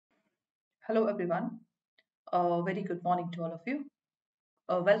Hello everyone. Very good morning to all of you.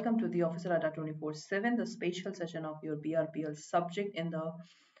 Welcome to the Officer Adda 24/7, the special session of your BRBL subject in the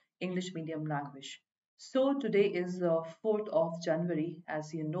English medium language. So today is the 4th of January.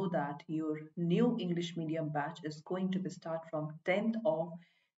 As you know that your new English medium batch is going to be start from 10th of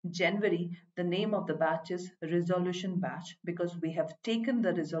January. The name of the batch is Resolution Batch because we have taken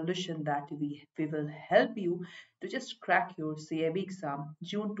the resolution that we will help you to just crack your CAIIB exam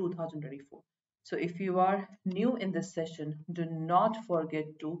June 2024. So if you are new in this session, do not forget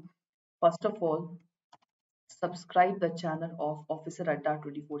to first of all subscribe the channel of Officer Adda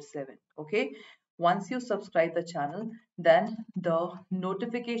 24/7. Okay. Once you subscribe the channel, then the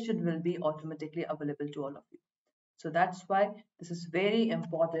notification will be automatically available to all of you. So that's why this is very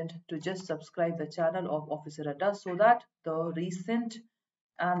important to just subscribe the channel of Officer Adda so that the recent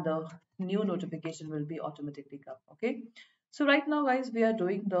and the new notification will be automatically come. Okay. So right now, guys, we are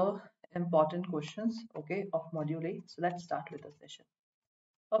doing the important questions, okay, of module A. So let's start with the session.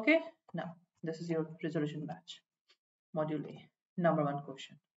 Okay. Now, this is your resolution batch. Module A. Number one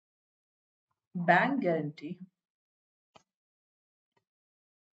question. Bank guarantee,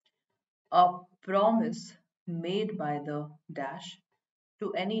 a promise made by the dash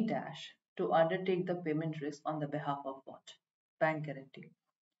to any dash to undertake the payment risk on the behalf of what? Bank guarantee.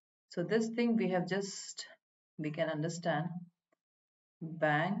 So this thing we can understand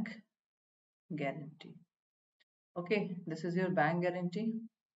bank guarantee. Okay, this is your bank guarantee,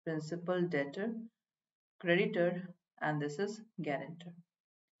 principal, debtor, creditor, and this is guarantor.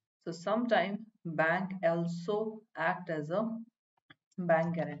 So sometime bank also act as a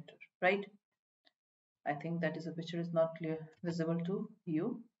bank guarantor, right? I think that is a picture is not clear visible to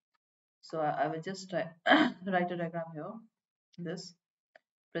you. So I will just write a diagram here. This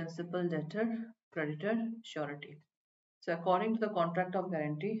principal, debtor, creditor, surety. So according to the contract of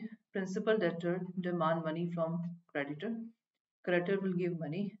guarantee, principal debtor demand money from creditor. Creditor will give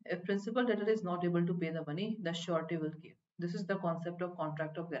money. If principal debtor is not able to pay the money, the surety will give. This is the concept of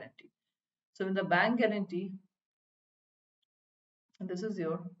contract of guarantee. So in the bank guarantee, this is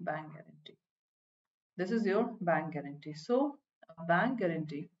your bank guarantee. This is your bank guarantee. So a bank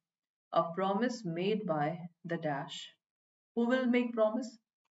guarantee, a promise made by the dash. Who will make promise?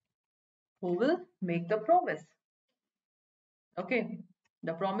 Who will make the promise? Okay.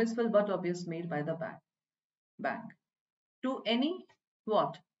 The promise will but obvious made by the bank. To any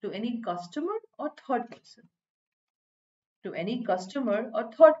what? To any customer or third person? To any customer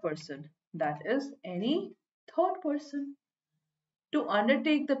or third person. That is any third person. To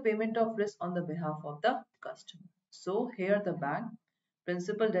undertake the payment of risk on the behalf of the customer. So here the bank,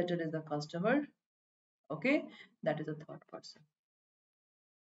 principal debtor is the customer. Okay, that is the third person.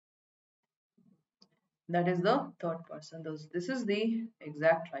 That is the third person. This is the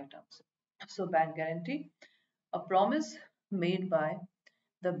exact right answer. So bank guarantee, a promise made by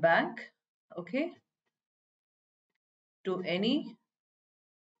the bank, okay, to any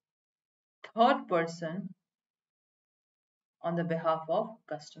third person on the behalf of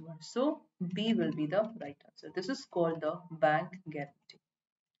customer. So B will be the right answer. This is called the bank guarantee.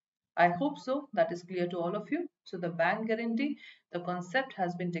 I hope so that is clear to all of you. So the bank guarantee, the concept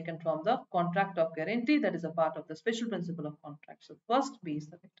has been taken from the contract of guarantee, that is a part of the special principle of contract. So first B is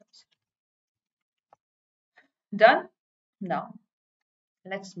the right answer. Done? Now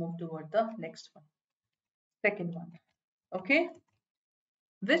let's move toward the next one. Second one. Okay.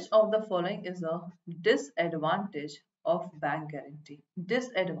 Which of the following is a disadvantage of bank guarantee?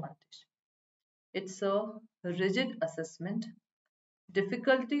 Disadvantage. It's a rigid assessment,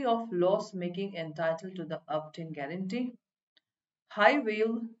 difficulty of loss making entitled to the opt-in guarantee, high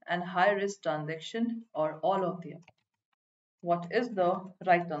value and high risk transaction, or all of them. What is the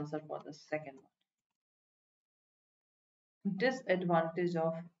right answer for the second one? Disadvantage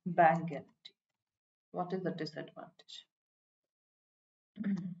of bank guarantee. What is the disadvantage?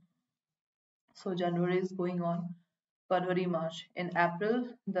 So January is going on, February, March. In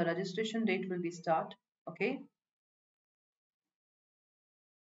April, the registration date will be start. Okay.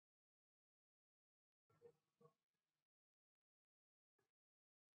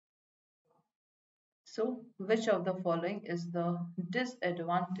 So which of the following is the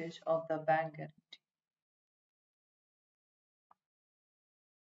disadvantage of the bank guarantee?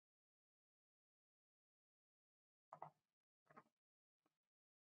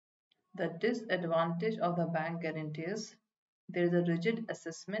 The disadvantage of the bank guarantee is there is a rigid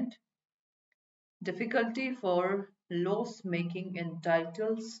assessment, difficulty for loss making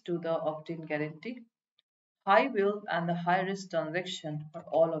entitles to the opt-in guarantee, high will and the high risk transaction, or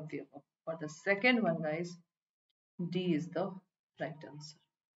all of the above. For the second one, guys, D is the right answer.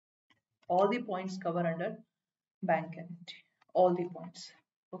 All the points cover under bank guarantee. All the points.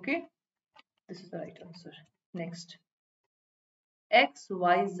 Okay, this is the right answer. Next,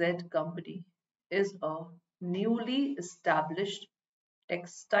 XYZ company is a newly established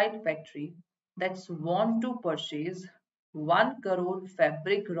textile factory that's want to purchase 1 crore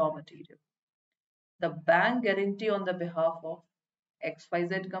fabric raw material. The bank guarantee on the behalf of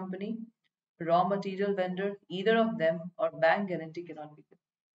XYZ company, raw material vendor, either of them or bank guarantee cannot be given.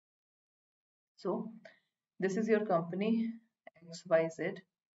 So this is your company XYZ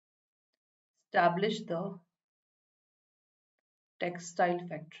established the textile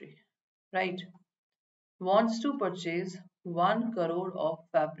factory, right? Wants to purchase 1 crore of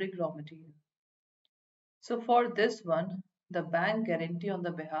fabric raw material. So for this one, the bank guarantee on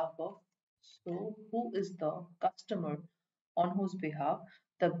the behalf of, so who is the customer on whose behalf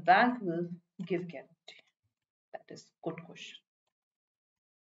the bank will give guarantee? That is good question.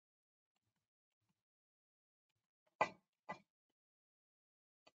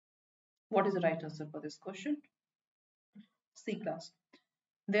 What is the right answer for this question? C class.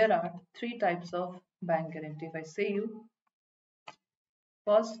 There are three types of bank guarantee. If I say you,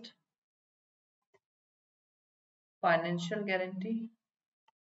 first, financial guarantee.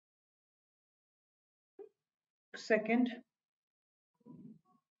 Second,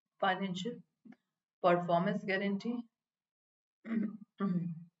 financial performance guarantee.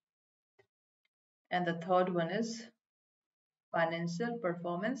 And the third one is financial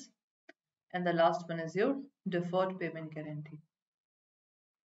performance. And the last one is your deferred payment guarantee.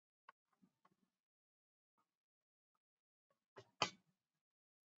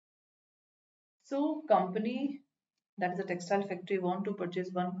 So company, that is a textile factory, want to purchase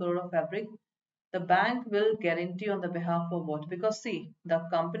 1 crore of fabric. The bank will guarantee on the behalf of what? Because see, the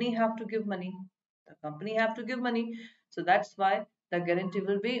company have to give money. The company have to give money. So that's why the guarantee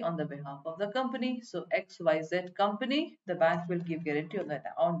will be on the behalf of the company. So XYZ company, the bank will give guarantee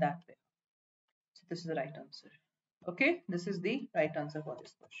on that way. So this is the right answer. Okay, this is the right answer for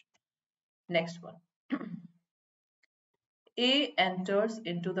this question. Next one. A enters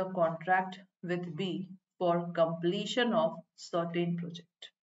into the contract with B for completion of certain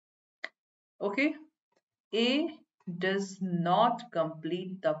project. Okay, A does not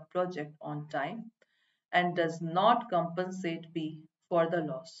complete the project on time and does not compensate B for the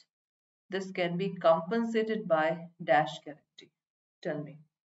loss. This can be compensated by dash guarantee. Tell me.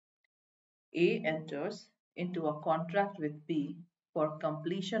 A enters into a contract with B for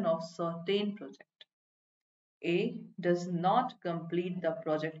completion of certain project. A does not complete the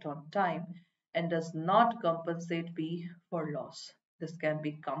project on time and does not compensate B for loss. This can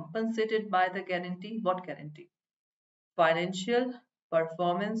be compensated by the guarantee. What guarantee? Financial,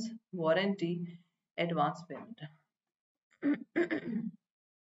 performance, warranty, advance payment.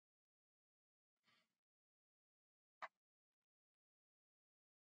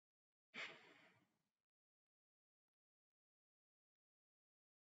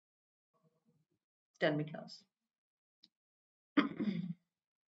 Tell me, class.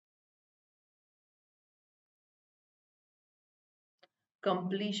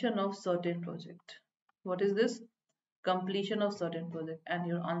 Completion of certain project. What is this? Completion of certain project. And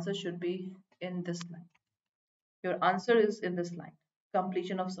your answer should be in this line. Your answer is in this line.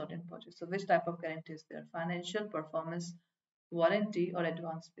 Completion of certain project. So which type of guarantee is there? Financial, performance, warranty, or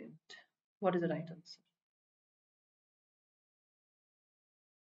advance payment? What is the right answer?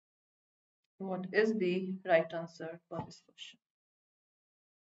 What is the right answer for this question?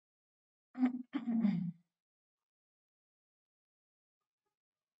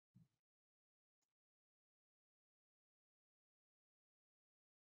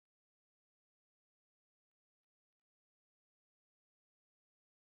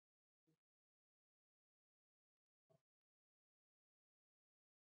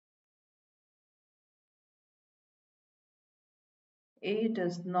 A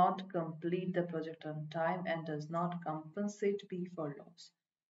does not complete the project on time and does not compensate B for loss.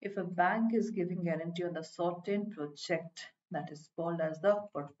 If a bank is giving guarantee on the certain project, that is called as the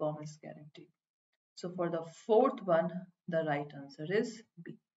performance guarantee. So for the fourth one, the right answer is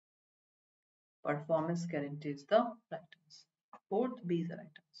B. Performance guarantee is the right answer. Fourth, B is the right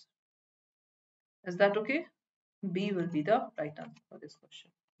answer. Is that okay? B will be the right answer for this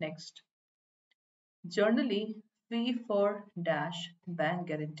question. Next. Generally, fee for dash bank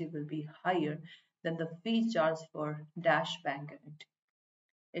guarantee will be higher than the fee charged for dash bank guarantee.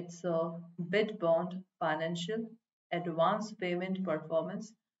 It's a bid bond financial, advance payment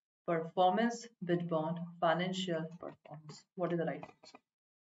performance, performance bid bond financial performance. What is the right answer?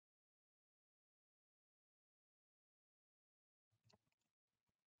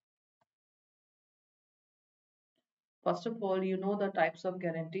 First of all, you know the types of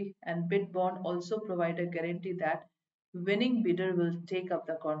guarantee, and bid bond also provide a guarantee that winning bidder will take up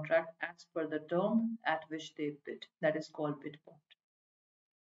the contract as per the term at which they bid. That is called bid bond.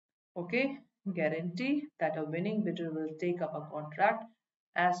 Okay, guarantee that a winning bidder will take up a contract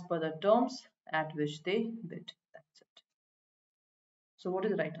as per the terms at which they bid. That's it. So what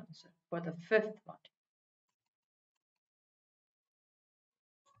is the right answer for the fifth one?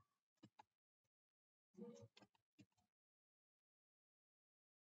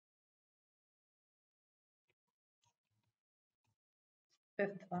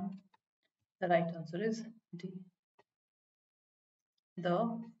 Fifth one, the right answer is D.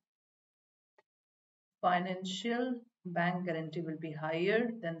 The financial bank guarantee will be higher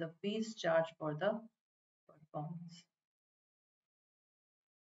than the fees charged for the performance.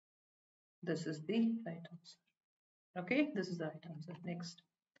 This is the right answer. Okay, this is the right answer. Next.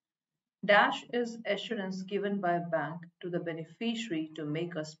 Dash is assurance given by a bank to the beneficiary to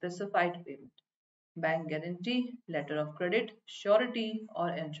make a specified payment. Bank guarantee, letter of credit, surety, or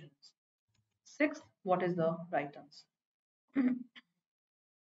insurance. Sixth, what is the right answer?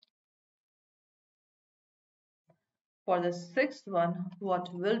 For the sixth one,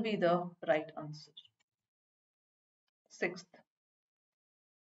 what will be the right answer? Sixth,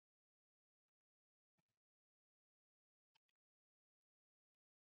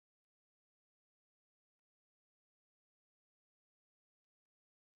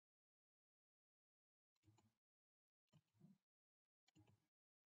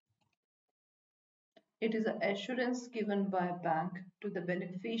 it is an assurance given by a bank to the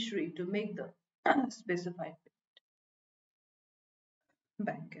beneficiary to make the specified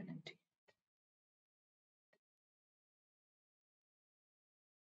bank guarantee.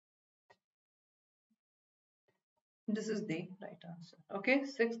 This is the right answer. Okay,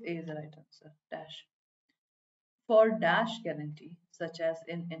 6A is the right answer. Dash. For dash guarantee, such as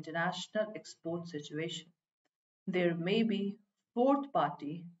in international export situation, there may be fourth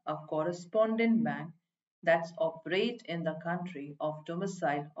party, a correspondent bank that's operate in the country of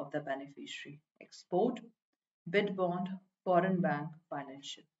domicile of the beneficiary. Export, bid bond, foreign bank,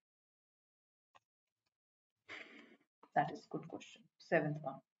 financial. That is good question. Seventh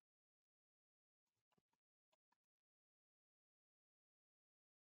one.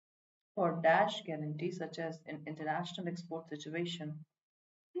 For dash guarantee, such as in international export situation,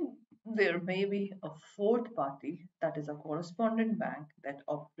 there may be a fourth party, that is a correspondent bank that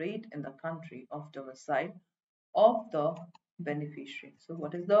operate in the country of domicile of the beneficiary. So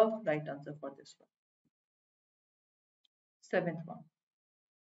what is the right answer for this one? Seventh one.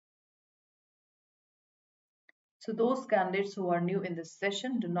 So those candidates who are new in this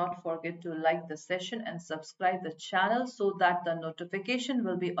session, do not forget to like the session and subscribe the channel so that the notification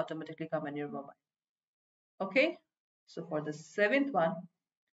will be automatically come in your mobile. Okay, so for the seventh one,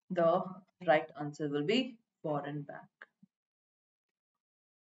 the right answer will be foreign bank.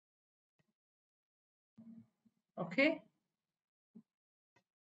 Okay,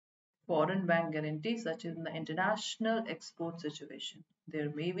 foreign bank guarantee such as in the international export situation.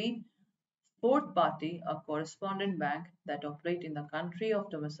 There may be fourth party, a correspondent bank that operate in the country of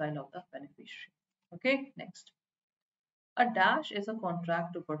domicile of the beneficiary. Okay, next. A dash is a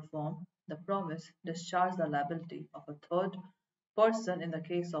contract to perform the promise, discharge the liability of a third person in the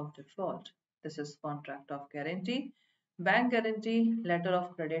case of default. This is contract of guarantee, bank guarantee, letter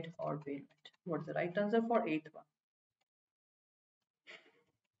of credit, or payment. What's the right answer for eighth one?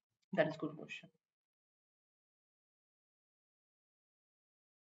 That is good question.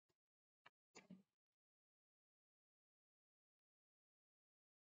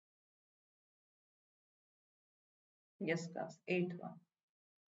 Yes, class. Eighth one.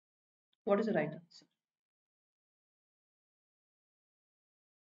 What is the right answer?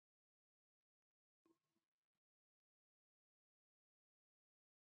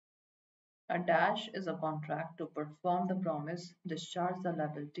 A dash is a contract to perform the promise, discharge the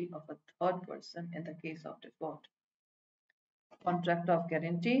liability of a third person in the case of default. Contract of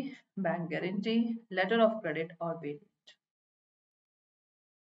guarantee, bank guarantee, letter of credit, or payment.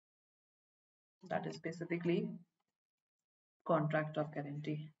 That is specifically contract of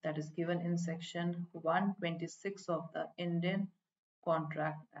guarantee that is given in section 126 of the Indian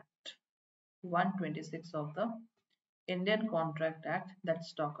Contract Act. 126 of the Indian Contract Act,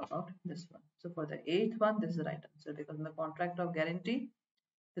 let's talk about this one. So for the eighth one, this is the right answer because in the contract of guarantee,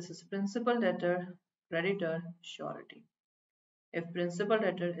 this is principal debtor, creditor, surety. If principal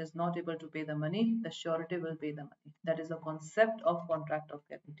debtor is not able to pay the money, the surety will pay the money. That is the concept of contract of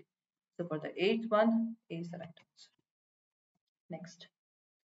guarantee. So for the eighth one, A is the right answer. Next.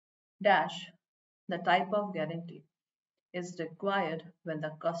 Dash, the type of guarantee. is required when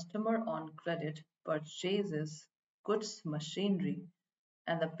the customer on credit purchases goods, machinery,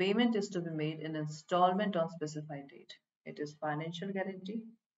 and the payment is to be made in installment on specified date. It is financial guarantee,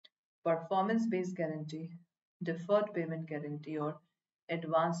 performance-based guarantee, deferred payment guarantee, or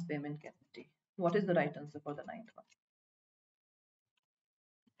advance payment guarantee. What is the right answer for the ninth one?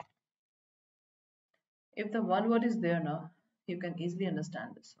 If the one word is there now, you can easily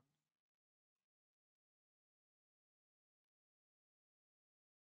understand this one.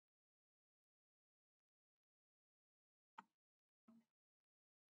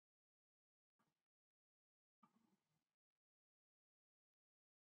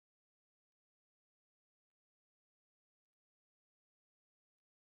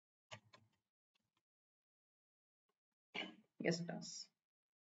 Yes, class.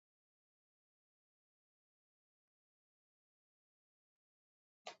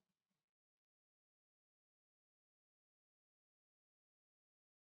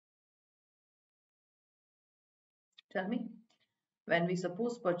 Tell me. When we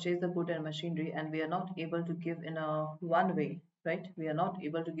suppose purchase the good and machinery and we are not able to give in a one way, right? We are not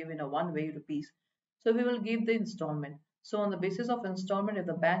able to give in a one way rupees. So we will give the installment. So on the basis of installment, if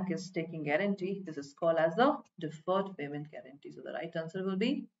the bank is taking guarantee, this is called as the deferred payment guarantee. So the right answer will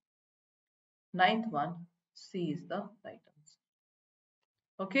be ninth one. C is the right answer.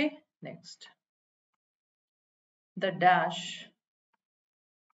 Okay, next. The dash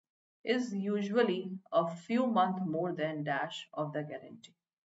is usually a few months more than dash of the guarantee.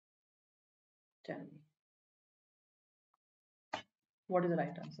 Tell me, what is the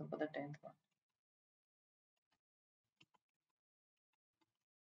right answer for the 10th one?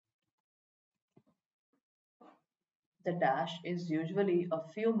 The dash is usually a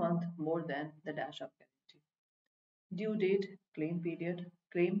few months more than the dash of guarantee. Due date, claim period,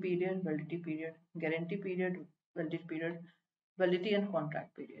 validity period, validity and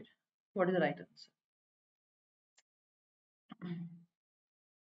contract period. What is the right answer?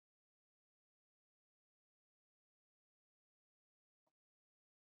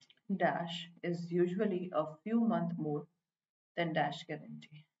 Dash is usually a few months more than dash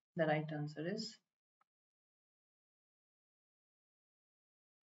guarantee. The right answer is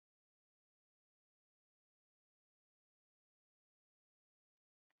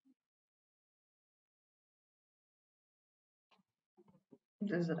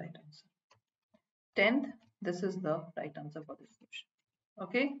this is the right answer. 10th, this is the right answer for this question.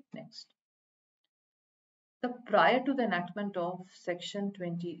 Okay, next. Prior to the enactment of Section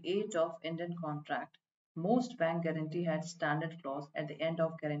 28 of Indian Contract, most bank guarantee had standard clause at the end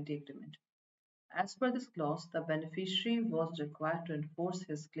of guarantee agreement. As per this clause, the beneficiary was required to enforce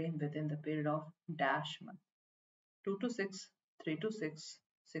his claim within the period of dash month. 2 to 6, 3 to 6,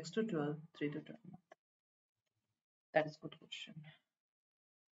 6 to 12, 3 to 12 month. That is good question.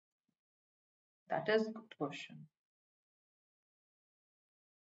 That is good question.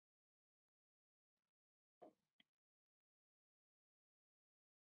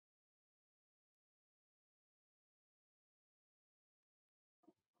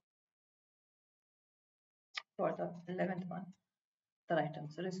 For the 11th one, the right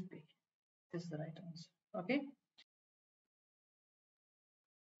answer is B. This is the right answer. Okay.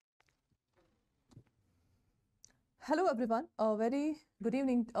 Hello everyone, a very good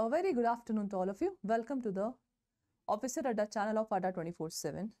evening, a very good afternoon to all of you. Welcome to the Officer Adda channel of Adda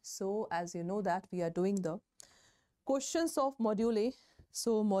 24/7. So as you know that we are doing the questions of Module A.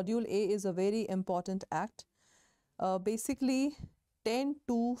 So Module A is a very important act. Basically 10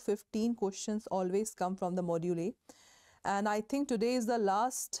 to 15 questions always come from the Module A. And I think today is the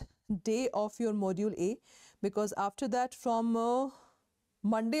last day of your Module A, because after that from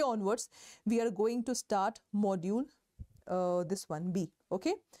Monday onwards, we are going to start module this one B.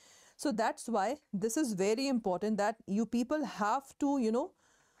 Okay. So that's why this is very important that you people have to,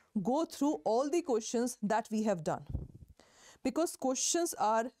 go through all the questions that we have done, because questions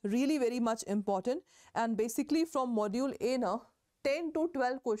are really very much important. And basically from module A now, 10 to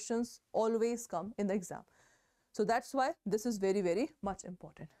 12 questions always come in the exam. So that's why this is very, very much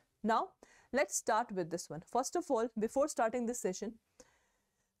important. Now, let's start with this one. First of all, before starting this session,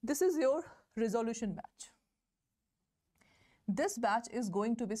 this is your resolution batch. This batch is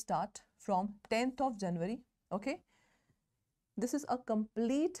going to be start from 10th of January. Okay. This is a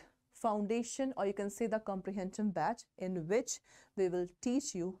complete foundation, or you can say the comprehension batch, in which we will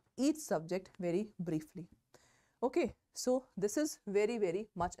teach you each subject very briefly. Okay. So this is very, very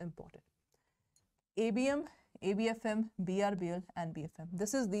much important. ABM, ABFM, BRBL and BFM.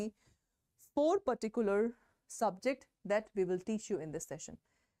 This is the 4 particular subject that we will teach you in this session.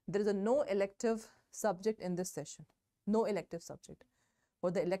 There is no elective subject in this session. No elective subject.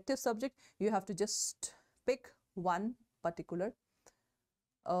 For the elective subject, you have to just pick one particular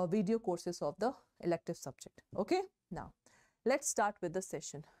video courses of the elective subject. Okay, now let's start with the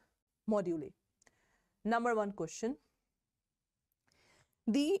session. Module A. Number 1 question.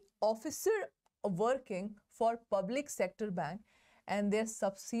 The officer working for public sector bank and their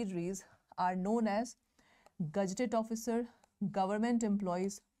subsidiaries are known as gazetted officer, government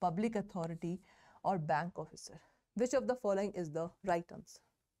employees, public authority, or bank officer. Which of the following is the right answer?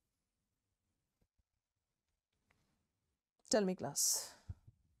 Tell me, class.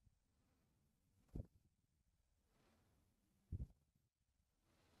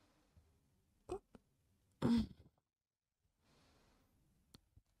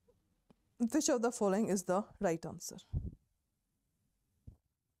 Which of the following is the right answer?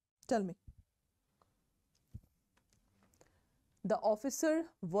 Tell me. The officer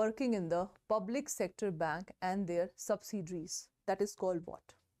working in the public sector bank and their subsidiaries. That is called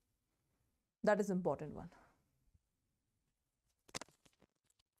what? That is important one.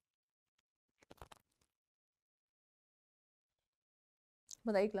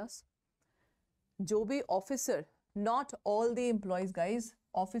 बताइए class. जो भी officer, not all the employees guys.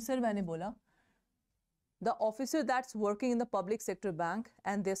 Officer मैंने बोला. The officer that's working in the public sector bank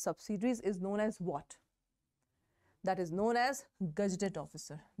and their subsidiaries is known as what? That is known as gazetted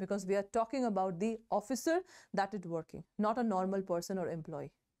officer, because we are talking about the officer that is working, not a normal person or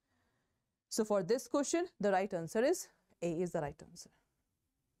employee. So for this question, the right answer is A is the right answer.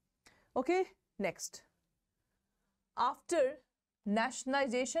 Okay, next. After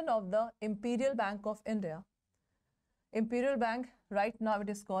nationalization of the Imperial Bank of India, Imperial Bank, right now it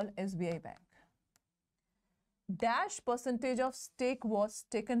is called SBI Bank. Dash percentage of stake was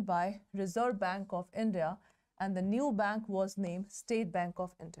taken by Reserve Bank of India and the new bank was named State Bank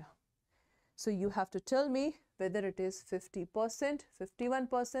of India. So you have to tell me whether it is 50%, 51%,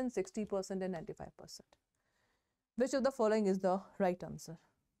 60% and 95%. Which of the following is the right answer?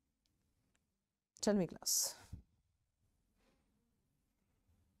 Tell me, class.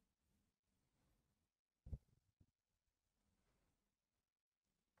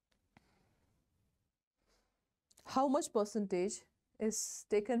 How much percentage is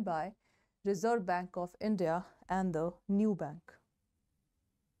taken by Reserve Bank of India and the new bank?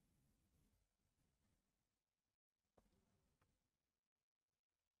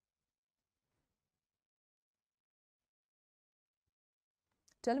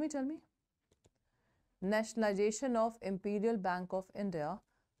 Tell me. Nationalization of Imperial Bank of India.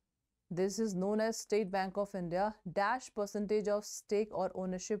 This is known as State Bank of India. Dash percentage of stake or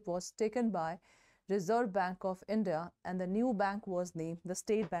ownership was taken by Reserve Bank of India and the new bank was named the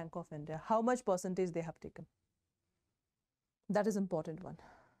State Bank of India. How much percentage they have taken? That is important one.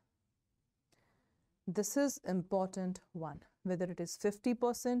 This is important one. Whether it is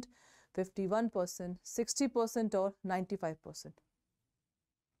 50%, 51%, 60% or 95%.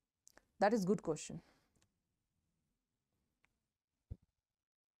 That is good question.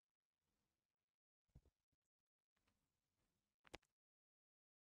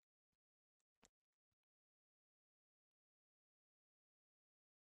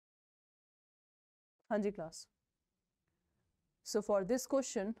 Hanji class. So for this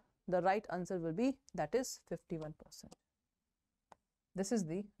question, the right answer will be, that is 51%. This is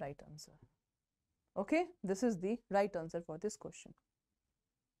the right answer. Okay, this is the right answer for this question.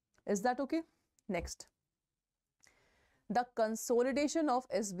 Is that okay? Next. The consolidation of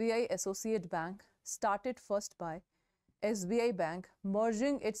SBI Associate Bank started first by SBI Bank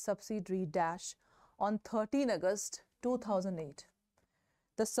merging its subsidiary Dash on 13 August 2008.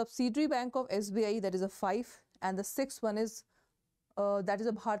 The subsidiary bank of SBI, that is a 5, and the 6th one is that is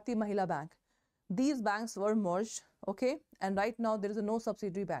a Bharti Mahila Bank. These banks were merged, okay, and right now there is no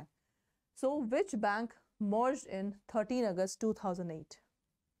subsidiary bank. So which bank merged in 13 August 2008?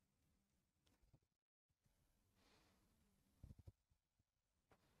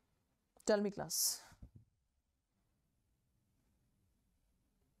 Tell me, class.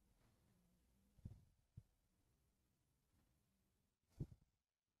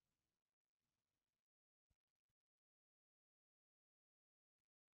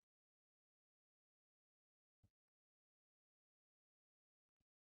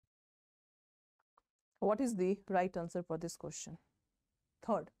 What is the right answer for this question?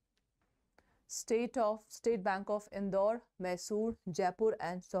 Third. State Bank of Indore, Mysore, Jaipur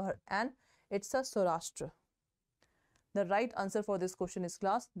and it's a Saurashtra. The right answer for this question is,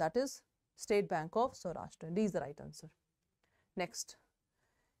 class, that is State Bank of Saurashtra. D is the right answer. Next.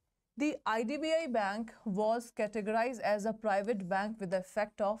 The IDBI Bank was categorized as a private bank with the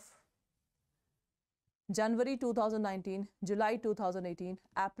effect of January 2019, July 2018,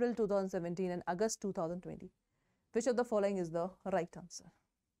 April 2017, and August 2020. Which of the following is the right answer?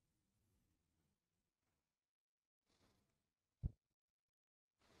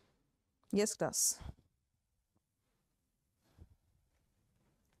 Yes, class.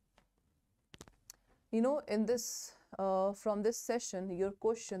 You know, in this, from this session, your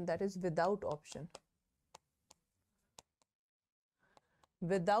question that is without option.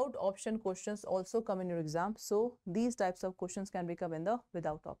 Without option questions also come in your exam. So these types of questions can become in the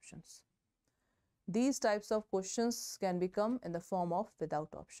without options. These types of questions can become in the form of without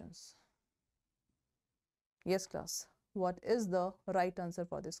options. Yes, class. What is the right answer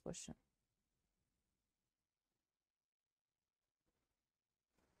for this question?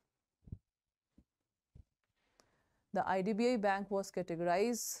 The IDBI Bank was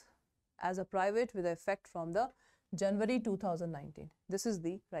categorized as a private with effect from the January 2019. This is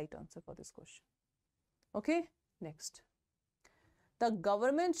the right answer for this question. Okay, next. The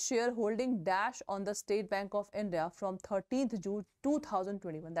government shareholding dash on the State Bank of India from 13th June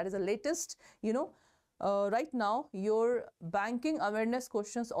 2021. That is the latest, you know, right now your banking awareness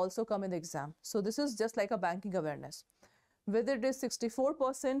questions also come in the exam. So this is just like a banking awareness. Whether it is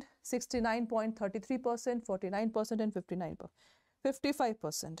 64%, 69.33%, 49%, and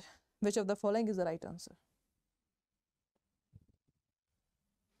 55%. Which of the following is the right answer?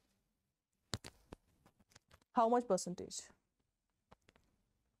 How much percentage?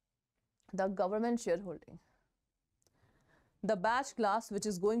 The government shareholding. The batch class which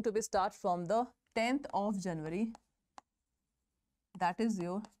is going to be start from the 10th of January, that is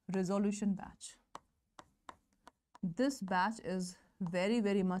your resolution batch. This batch is very,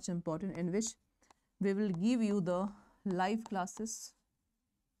 very much important, in which we will give you the live classes.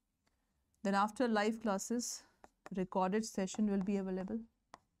 Then after live classes, recorded session will be available.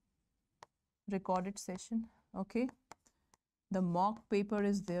 Recorded session, okay. The mock paper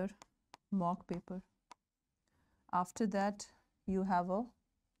is there, mock paper. After that, you have a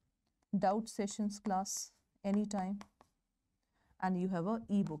doubt sessions class anytime, and you have a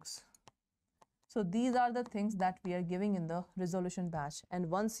ebooks. So these are the things that we are giving in the resolution batch. And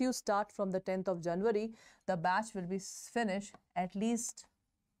once you start from the 10th of January, the batch will be finished at least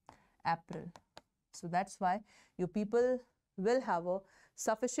April. So that's why you people will have a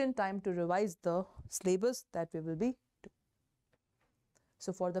sufficient time to revise the syllabus that we will be doing.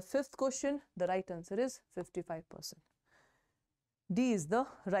 So for the fifth question, the right answer is 55%. D is the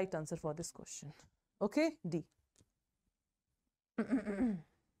right answer for this question. Okay, D.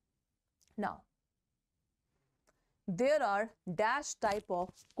 Now, there are dash type of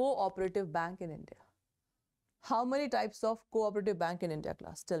cooperative bank in India. How many types of cooperative bank in India,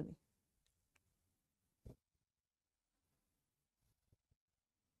 class? Tell me.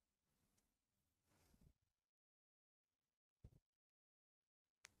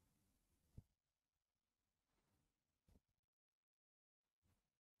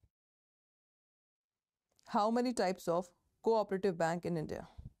 How many types of cooperative bank in India?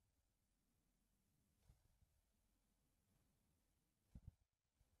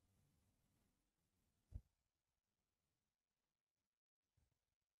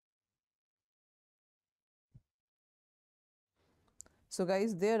 So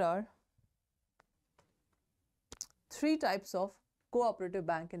guys, there are 3 types of cooperative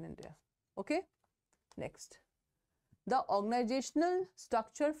bank in India. Okay, next. The organizational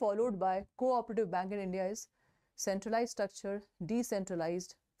structure followed by cooperative bank in India is centralized structure,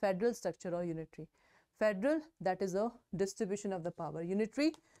 decentralized, federal structure, or unitary. Federal, that is a distribution of the power.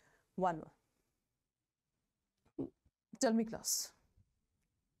 Unitary, one. Tell me, class.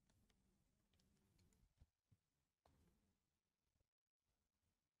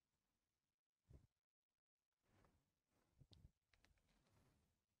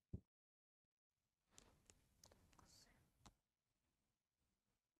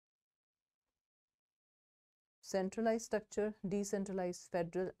 Centralized structure, decentralized,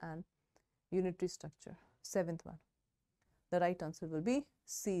 federal, and unitary structure. 7th one. The right answer will be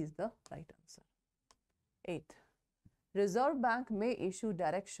C is the right answer. 8th. Reserve Bank may issue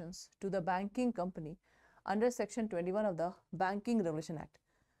directions to the banking company under Section 21 of the Banking Regulation Act.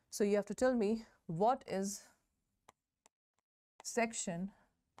 So you have to tell me what is Section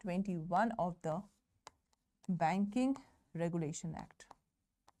 21 of the Banking Regulation Act.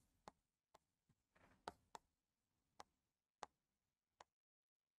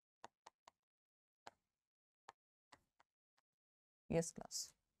 Yes,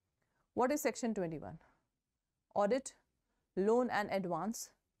 class. What is Section 21? Audit, loan and advance,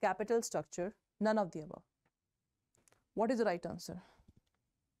 capital structure, none of the above. What is the right answer?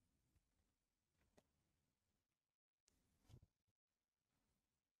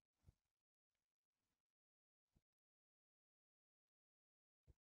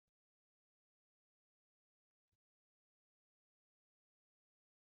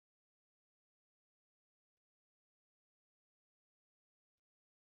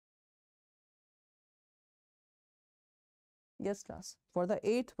 Yes, class. For the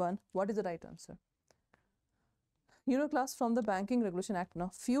eighth one, what is the right answer? You know, class, from the Banking Regulation Act, now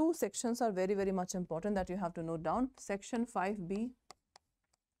few sections are very, very much important that you have to note down. Section 5B,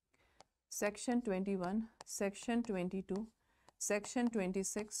 Section 21, Section 22, Section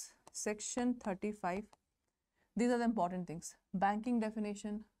 26, Section 35. These are the important things. Banking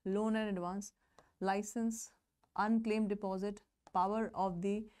definition, loan and advance, license, unclaimed deposit, power of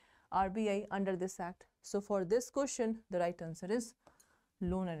the RBI under this act. So for this question, the right answer is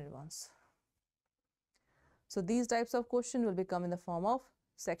loan and advance. So these types of questions will become in the form of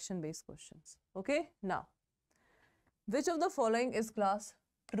section based questions. Okay, now which of the following is class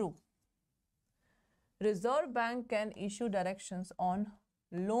true? Reserve Bank can issue directions on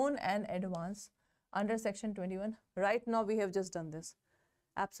loan and advance under section 21. Right now we have just done this.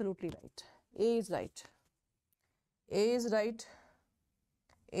 Absolutely right. A is right. A is right.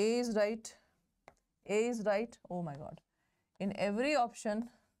 A is right. A is right. Oh my God. In every option,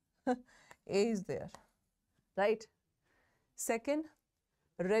 A is there. Right. Second,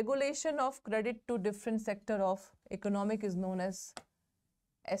 regulation of credit to different sector of economic is known as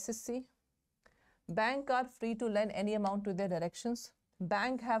SSC. Bank are free to lend any amount to their directions.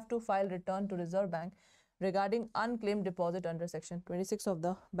 Bank have to file return to Reserve Bank regarding unclaimed deposit under section 26 of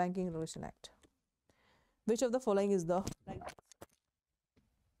the Banking Regulation Act. Which of the following is the right?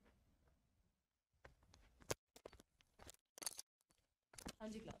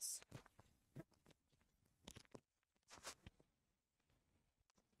 Hanji class.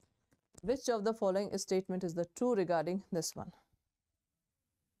 Which of the following statement is the true regarding this one?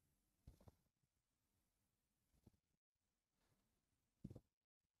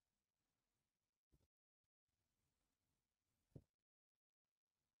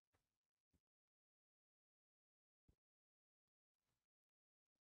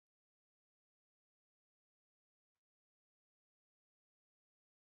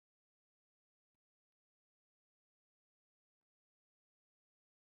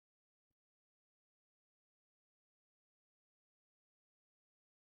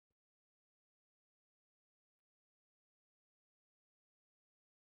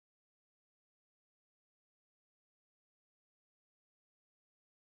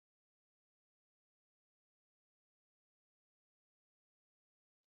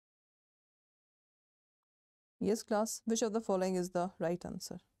 Yes, class. Which of the following is the right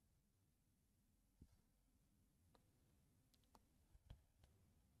answer?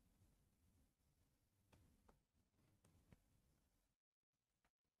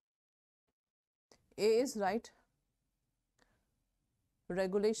 A is right.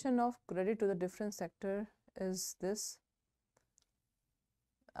 Regulation of credit to the different sector is this.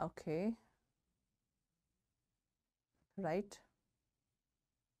 Okay. Right.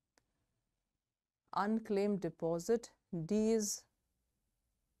 Unclaimed deposit. D is.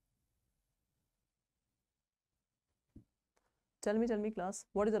 Tell me class,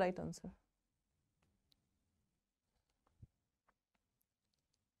 what is the right answer?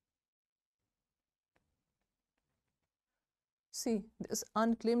 See, this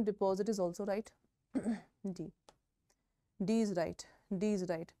unclaimed deposit is also right. D. D is right. D is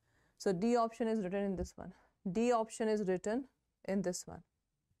right. So D option is written in this one. D option is written in this one.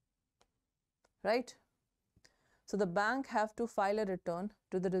 Right? So the bank have to file a return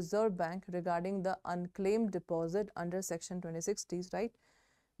to the Reserve Bank regarding the unclaimed deposit under section 26. D is right.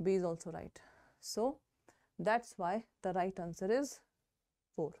 B is also right. So that's why the right answer is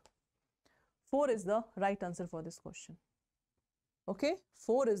 4. 4 is the right answer for this question. Okay,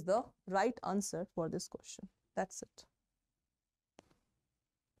 4 is the right answer for this question. That's it.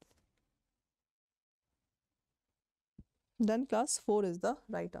 Done, class. 4 is the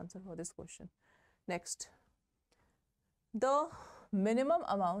right answer for this question. Next, the minimum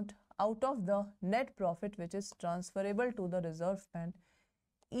amount out of the net profit which is transferable to the Reserve Bank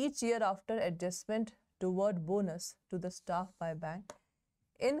each year after adjustment toward bonus to the staff by bank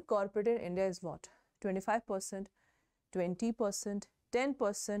in corporate India is what? 25%, 20%,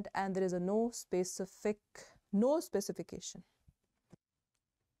 10%, and there is a no specification.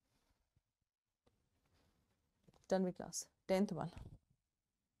 Done with class. 10th one.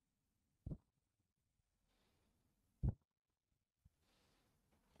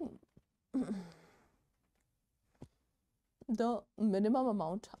 The minimum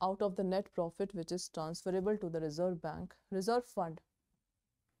amount out of the net profit which is transferable to the Reserve Bank Reserve Fund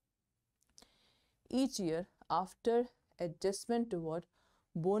each year after adjustment toward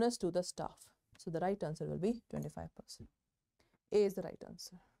bonus to the staff. So the right answer will be 25%. A is the right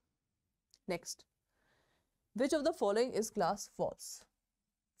answer. Next, which of the following is class false?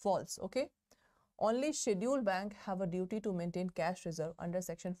 False, okay? only scheduled bank have a duty to maintain cash reserve under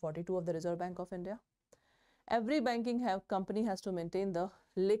section 42 of the Reserve Bank of India. Every banking company has to maintain the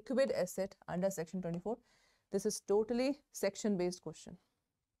liquid asset under section 24. This is totally section based question.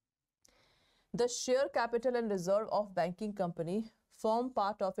 The share capital and reserve of banking company form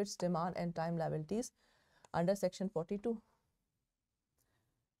part of its demand and time liabilities under section 42.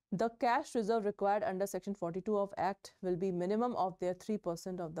 The cash reserve required under section 42 of Act will be minimum of their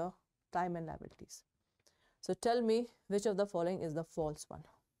 3% of the time and liabilities. So tell me which of the following is the false one.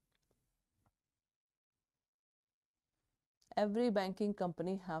 Every banking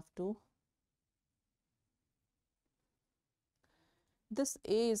company have to. This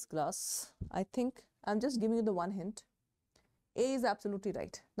A is glass. I think I'm just giving you the one hint. A is absolutely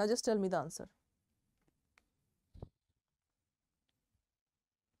right. Now just tell me the answer.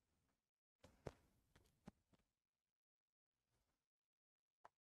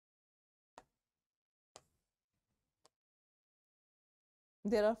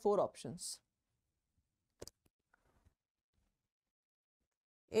 There are 4 options.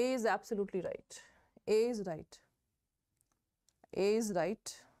 A is absolutely right. A is right. A is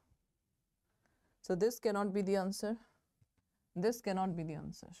right. So this cannot be the answer. This cannot be the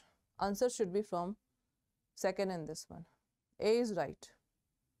answer. Answer should be from second and this one. A is right.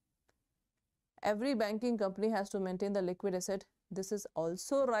 Every banking company has to maintain the liquid asset. This is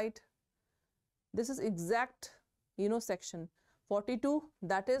also right. This is exact, section 42,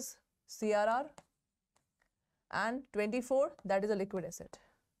 that is CRR, and 24, that is a liquid asset.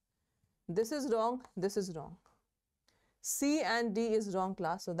 This is wrong. This is wrong. C and D is wrong,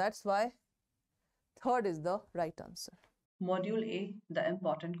 class. So that's why third is the right answer. Module A, the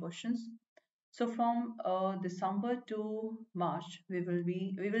important questions. So from December to March, we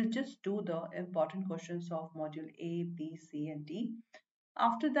will just do the important questions of module A, B, C, and D.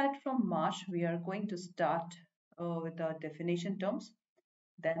 After that, from March, we are going to start with the definition terms.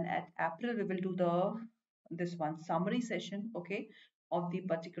 Then at April, we will do this one summary session, okay, of the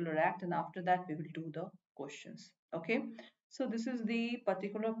particular act, and after that, we will do the questions, okay. So this is the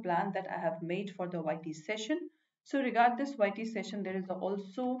particular plan that I have made for the YT session. So regard this YT session, there is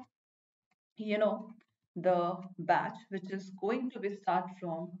also, the batch which is going to be start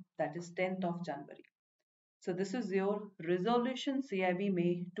from, that is 10th of January. So this is your resolution CIB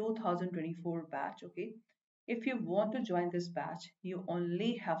May 2024 batch, okay. If you want to join this batch, you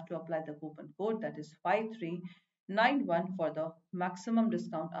only have to apply the coupon code, that is 5391, for the maximum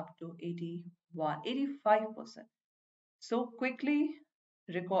discount up to 85%. So quickly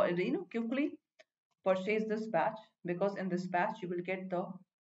quickly purchase this batch, because in this batch you will get the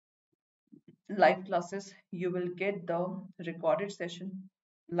live classes, you will get the recorded session,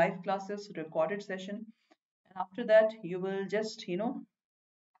 live classes, recorded session, and after that you will just,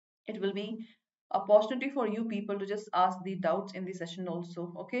 it will be opportunity for you people to just ask the doubts in the session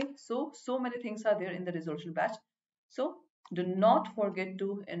also, okay. So many things are there in the resolution batch. So do not forget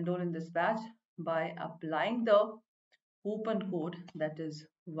to enroll in this batch by applying the coupon code, that is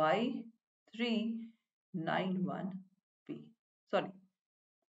Y391P, sorry,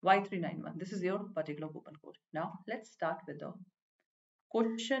 Y391. This is your particular coupon code. Now let's start with the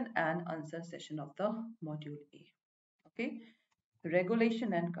question and answer session of the module A, okay.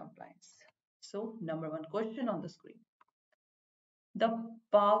 Regulation and compliance. So number 1 question on the screen. The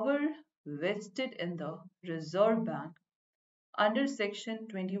power vested in the Reserve Bank under Section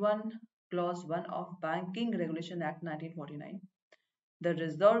 21, Clause 1 of Banking Regulation Act 1949, the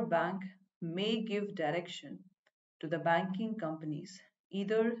Reserve Bank may give direction to the banking companies,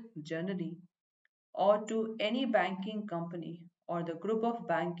 either generally or to any banking company or the group of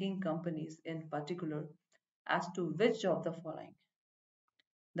banking companies in particular, as to which of the following: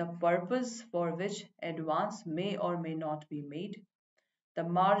 the purpose for which advance may or may not be made, the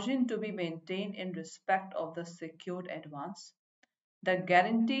margin to be maintained in respect of the secured advance, the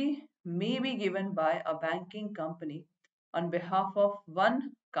guarantee may be given by a banking company on behalf of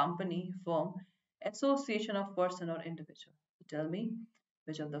one company, firm, association of person or individual. Tell me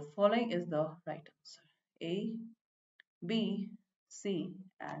which of the following is the right answer: A, B, C,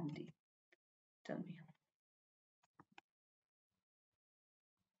 and D. Tell me.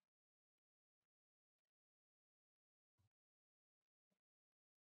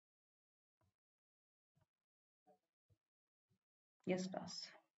 Yes, class.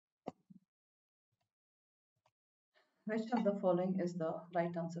 Which of the following is the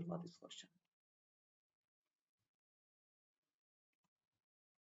right answer for this question?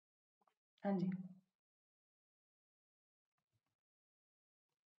 Anji.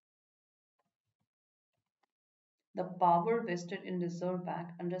 The power vested in Reserve Bank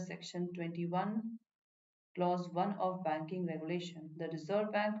under Section 21, Clause 1 of Banking Regulation. The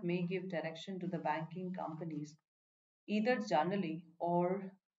Reserve Bank may give direction to the banking companies, either generally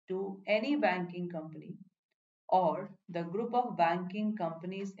or to any banking company or the group of banking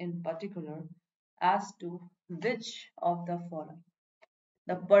companies in particular, as to which of the following: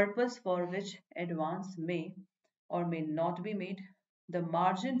 the purpose for which advance may or may not be made, the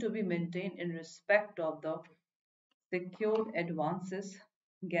margin to be maintained in respect of the secured advances,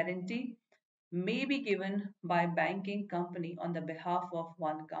 guarantee may be given by banking company on the behalf of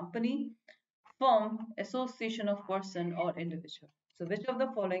one company, firm, association of person or individual. So which of the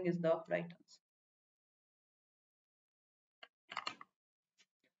following is the right answer?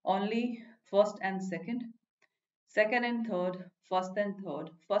 Only first and second, second and third, first and third,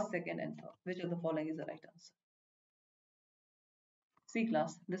 first, second and third. Which of the following is the right answer? C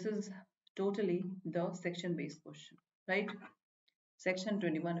class, this is totally the section based question, right? Section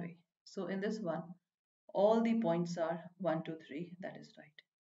 21 way. So in this one, all the points are 1, 2, 3. That is right.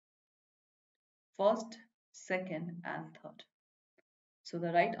 First, second, and third. So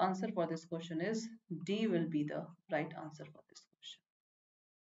the right answer for this question is D will be the right answer for this question.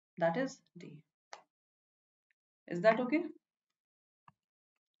 That is D. Is that okay?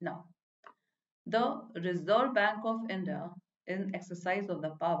 Now, the Reserve Bank of India, in exercise of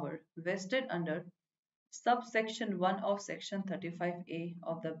the power vested under subsection 1 of section 35A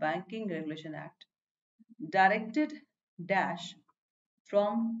of the Banking Regulation Act, directed dash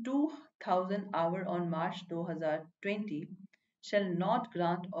from 2000 hour on March 2020 shall not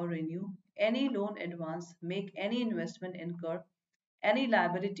grant or renew any loan advance, make any investment, incur any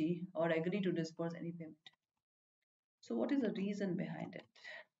liability, or agree to disburse any payment. So what is the reason behind it?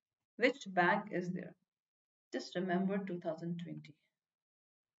 Which bank is there? Just remember 2020.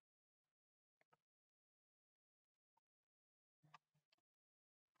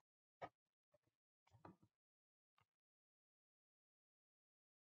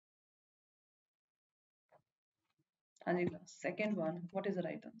 Anjila, second one, what is the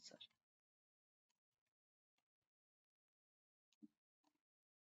right answer?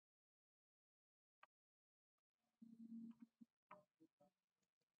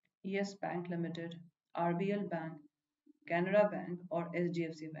 Yes Bank Limited, RBL Bank, Canara Bank, or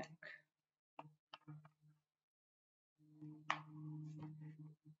HDFC Bank?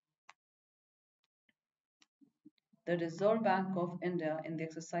 The Reserve Bank of India, in the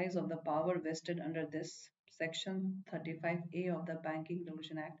exercise of the power vested under this Section 35A of the Banking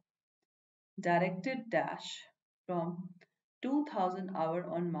Regulation Act, directed dash from 2000 hour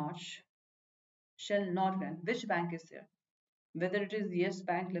on March shall not grant. Which bank is there? Whether it is Yes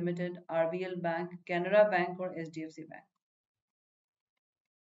Bank Limited, RBL Bank, Canara Bank, or HDFC Bank.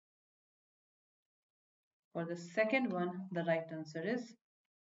 For the second one, the right answer is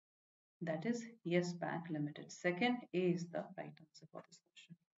that is Yes Bank Limited. Second, A is the right answer for this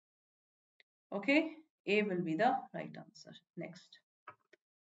question. Okay, A will be the right answer. Next.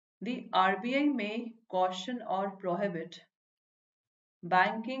 The RBI may caution or prohibit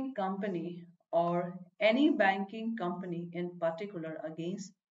banking company or any banking company in particular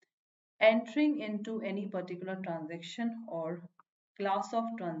against entering into any particular transaction or class of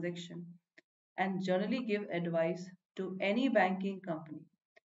transaction and generally give advice to any banking company.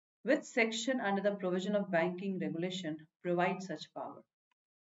 Which section under the provision of banking regulation provides such power?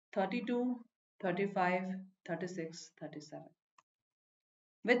 32, 35, 36, 37.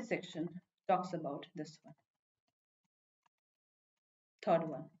 Which section talks about this one? Third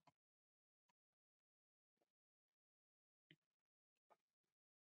one.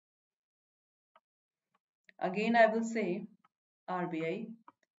 Again, I will say RBI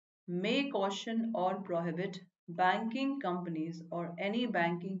may caution or prohibit banking companies or any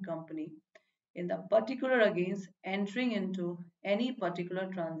banking company in the particular against entering into any particular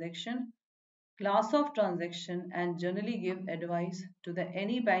transaction, class of transaction, and generally give advice to the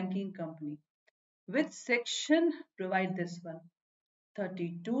any banking company. Which section provide this one?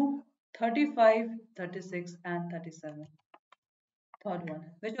 32, 35, 36, and 37. Third one.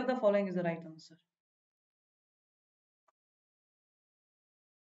 Which of the following is the right answer?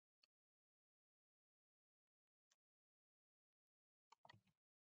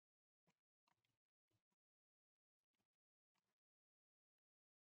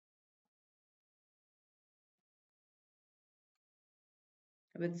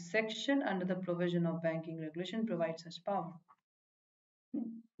 Which section under the provision of banking regulation provides such power?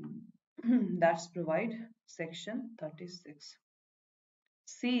 That's provide section 36.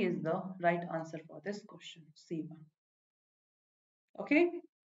 C is the right answer for this question. C1. Okay.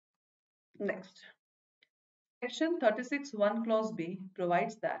 Next. Section 36 1 Clause B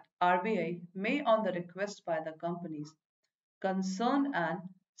provides that RBI may, on the request by the companies concerned and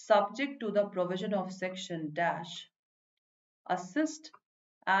subject to the provision of Section dash, assist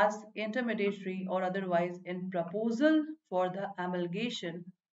as intermediary or otherwise in proposal for the amalgamation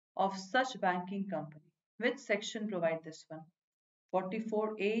of such banking company. Which section provide this one?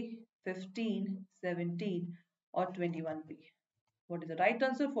 44A, 15, 17 or 21B? What is the right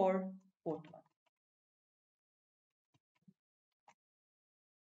answer for fourth one?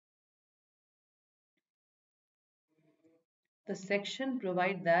 The section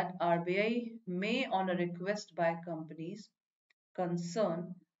provide that RBI may, on a request by companies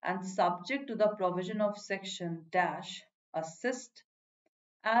concerned and subject to the provision of section dash, assist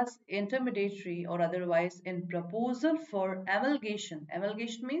as intermediary or otherwise in proposal for amalgamation.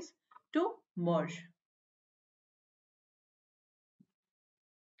 Amalgamation means to merge.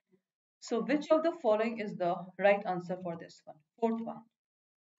 So which of the following is the right answer for this one? Fourth one.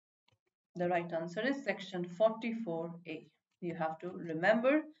 The right answer is section 44A. You have to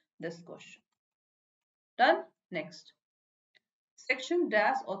remember this question. Done? Next. Section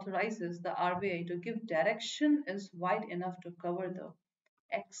dash authorizes the RBI to give direction is wide enough to cover the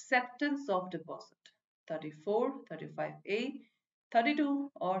acceptance of deposit. 34, 35A,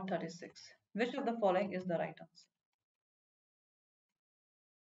 32 or 36. Which of the following is the right answer?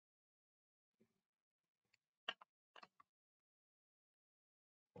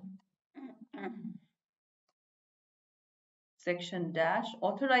 Section dash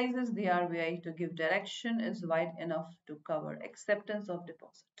authorizes the RBI to give direction is wide enough to cover acceptance of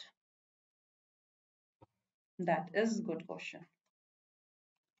deposit. That is good question.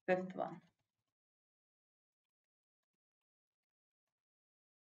 Fifth one.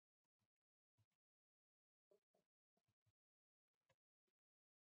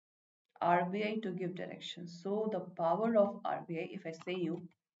 RBI to give direction. So the power of RBI, if I say you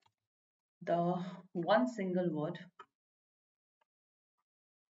the one single word,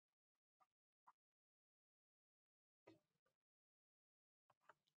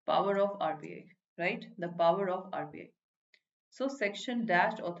 power of RBI, right? The power of RBI. So section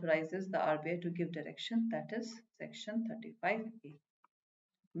dash authorizes the RBI to give direction, that is section 35A.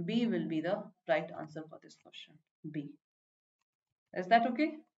 B will be the right answer for this question. B. Is that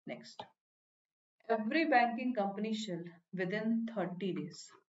okay? Next. Every banking company shall within 30 days.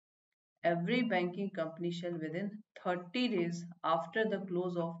 Every banking company shall within 30 days after the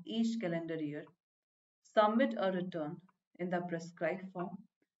close of each calendar year submit a return in the prescribed form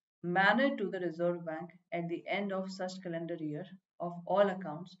manner to the Reserve Bank at the end of such calendar year of all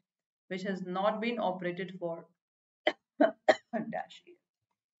accounts which has not been operated for dash year.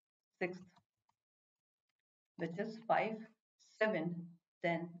 Sixth, which is 5, 7,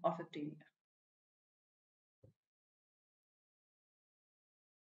 10 or 15 year.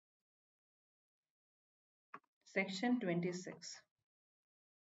 Section 26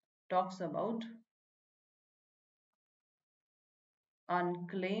 talks about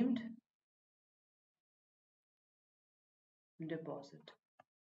unclaimed deposit.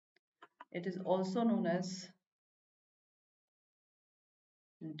 It is also known as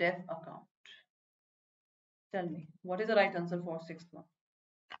DEF account. Tell me, what is the right answer for sixth one?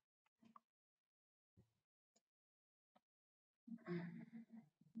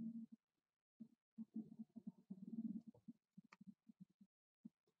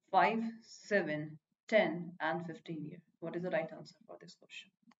 5, 7, 10 and 15 year. What is the right answer for this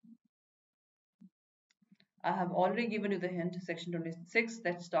question? I have already given you the hint, section 26.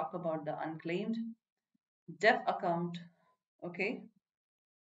 Let's talk about the unclaimed DEF account. Okay,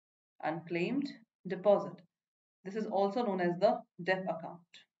 unclaimed deposit. This is also known as the DEF account.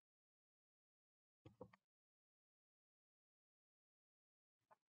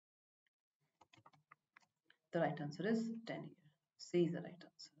 The right answer is 10 year. C is the right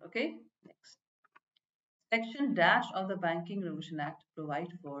answer. Okay, next. Section dash of the Banking Revolution Act provide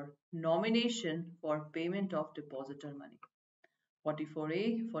for nomination for payment of depositor money.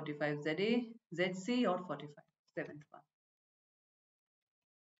 44A, 45ZA, ZC or 45. Seventh one.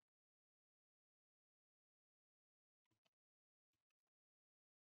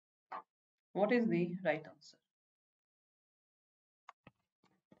 What is the right answer?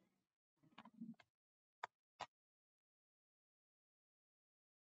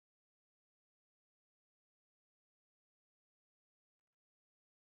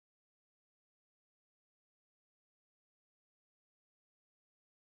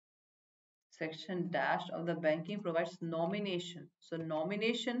 Section dash of the banking provides nomination. So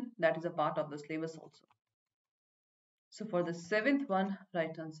nomination, that is a part of the syllabus also. So for the seventh one,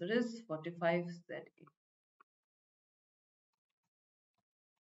 right answer is 45ZA.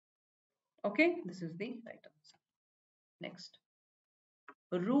 Okay, this is the right answer. Next.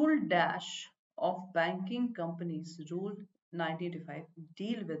 Rule dash of banking companies, Rule 1985,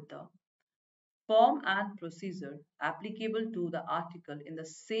 deal with the form and procedure applicable to the article in the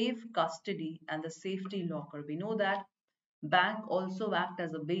safe custody and the safety locker. We know that bank also act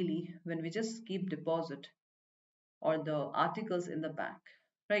as a bailey when we just keep deposit or the articles in the bank,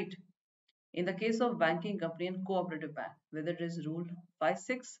 right? In the case of banking company and cooperative bank, whether it is rule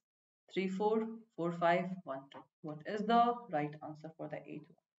 56344512. What is the right answer for the eighth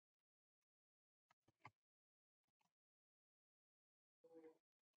one?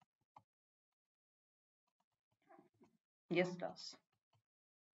 Yes, class.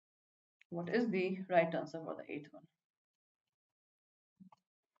 What is the right answer for the eighth one?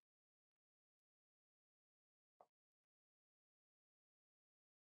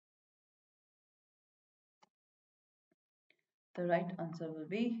 The right answer will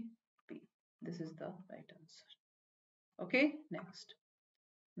be B. This is the right answer. Okay, next.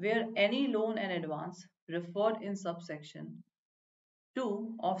 Where any loan and advance referred in subsection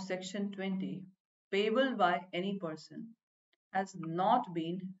 2 of section 20 payable by any person has not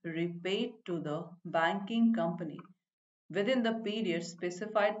been repaid to the banking company within the period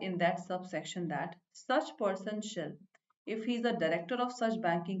specified in that subsection, that such person shall, if he is a director of such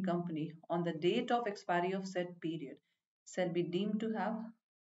banking company on the date of expiry of said period, shall be deemed to have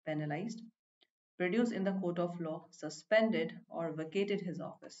penalized, produced in the court of law, suspended, or vacated his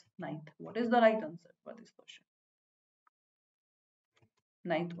office. Ninth. What is the right answer for this question?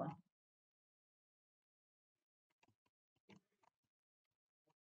 Ninth one.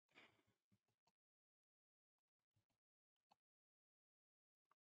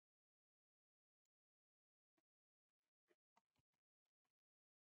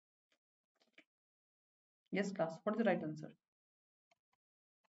 Yes, class. What is the right answer?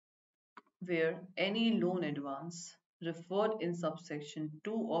 Where any loan advance referred in subsection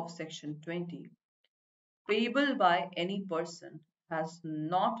 2 of section 20 payable by any person has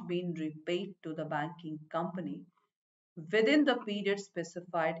not been repaid to the banking company within the period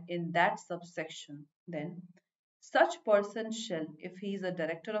specified in that subsection, then such person shall, if he is a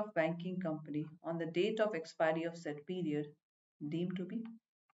director of banking company on the date of expiry of said period, deemed to be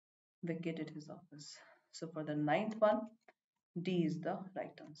vacated his office. So for the ninth one, D is the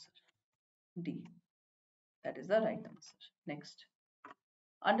right answer. D. That is the right answer. Next.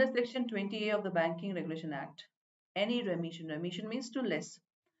 Under section 20A of the Banking Regulation Act, any remission means to less,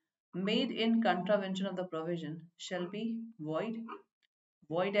 made in contravention of the provision shall be void.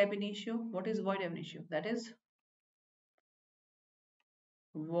 Void ab initio. What is void ab initio? That is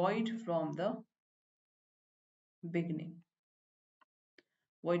void from the beginning.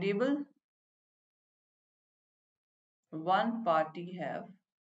 Voidable, one party have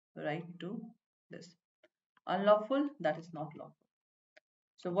right to this. Unlawful, that is not lawful.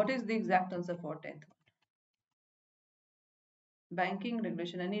 So what is the exact answer for 10th? Banking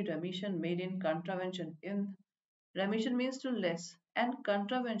regulation, any remission made in contravention. In remission means to less, and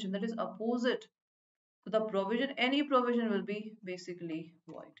contravention, that is opposite. So the provision, any provision will be basically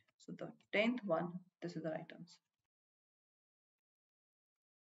void. So the 10th one, this is the right answer.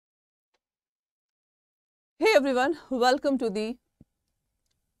 Hey everyone, welcome to the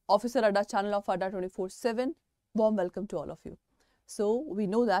Officer Adda channel of Adda 24/7. Warm welcome to all of you. So we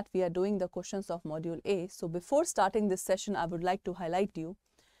know that we are doing the questions of module A. So before starting this session, I would like to highlight you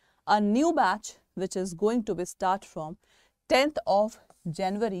a new batch which is going to be start from 10th of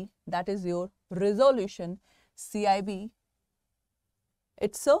January. That is your resolution CIB.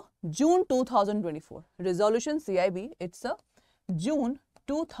 It's a June 2024. Resolution CIB, it's a June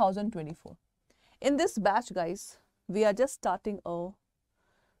 2024. In this batch, guys, we are just starting a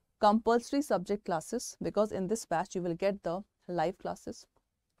compulsory subject classes, because in this batch you will get the live classes.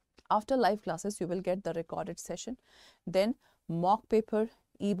 After live classes, you will get the recorded session, then mock paper,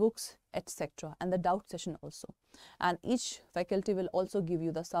 ebooks, etc. and the doubt session also. And each faculty will also give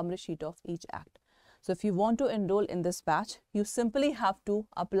you the summary sheet of each act. So if you want to enroll in this batch, you simply have to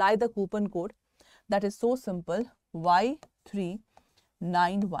apply the coupon code. That is so simple,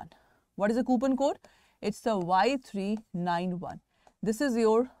 Y391. What is the coupon code? It's the Y391. This is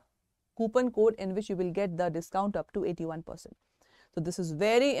your coupon code in which you will get the discount up to 81%. So this is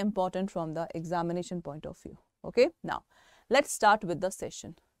very important from the examination point of view. Okay, now let's start with the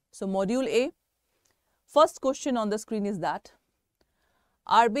session. So module A, first question on the screen is that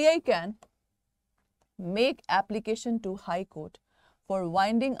RBI can make application to High Court for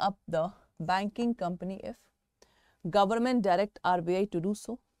winding up the banking company if government direct RBI to do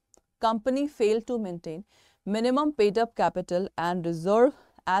so, company failed to maintain minimum paid up capital and reserve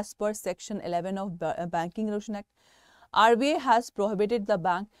as per Section 11 of Banking Regulation Act. RBI has prohibited the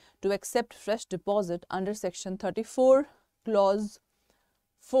bank to accept fresh deposit under Section 34, Clause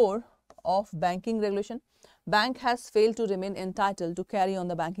 4 of Banking Regulation. Bank has failed to remain entitled to carry on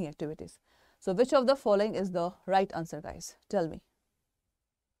the banking activities. So which of the following is the right answer, guys? Tell me.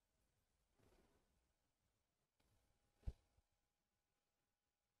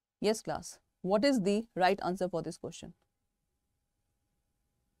 Yes, class. What is the right answer for this question?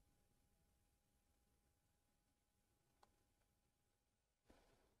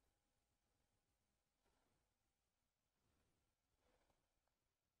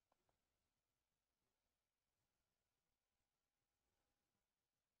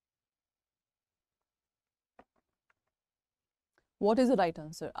 What is the right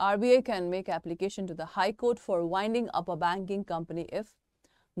answer? RBI can make application to the High Court for winding up a banking company if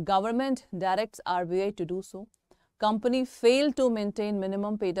government directs RBI to do so, company failed to maintain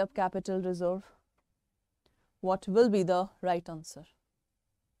minimum paid up capital reserve. What will be the right answer?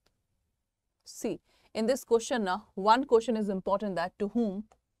 See, in this question now, one question is important, that to whom.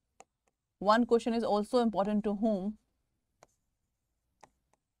 One question is also important, to whom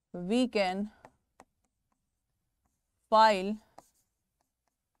we can file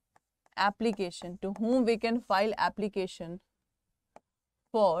application, to whom we can file application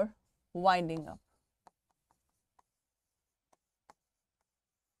for winding up.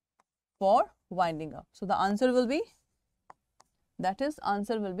 For winding up. So the answer will be, that is,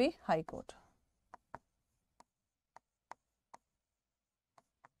 answer will be High Court.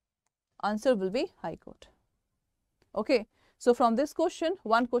 Answer will be High Court. Okay. So from this question,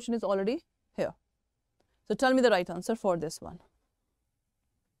 one question is already here. So tell me the right answer for this one.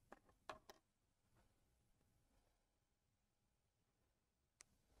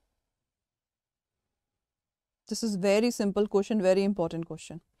 This is very simple question, very important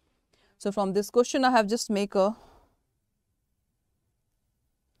question. So from this question, I have just make a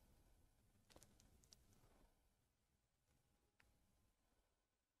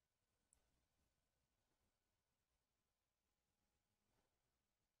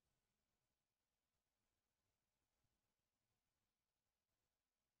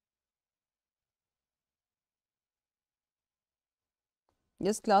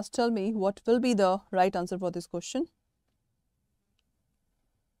yes, class, tell me what will be the right answer for this question.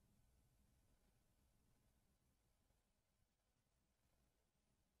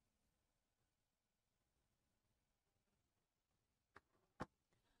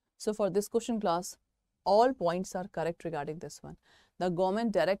 So for this question, class, all points are correct regarding this one. The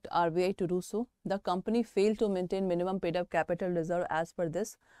government direct RBI to do so. The company failed to maintain minimum paid up capital reserve as per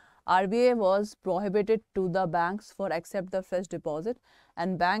this. RBI was prohibited to the banks for accept the fresh deposit,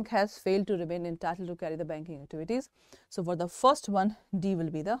 and bank has failed to remain entitled to carry the banking activities. So for the first one, D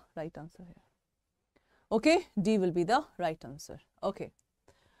will be the right answer here. Okay, D will be the right answer. Okay.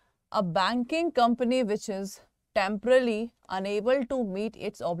 A banking company which is temporarily unable to meet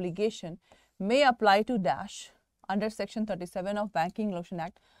its obligation may apply to dash under Section 37 of Banking Regulation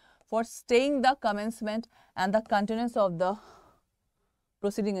Act for staying the commencement and the continuance of the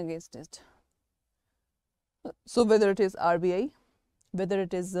proceeding against it. So whether it is RBI, whether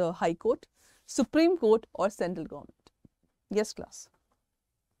it is High Court, Supreme Court or Central Government. Yes, class.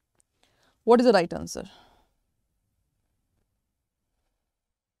 What is the right answer?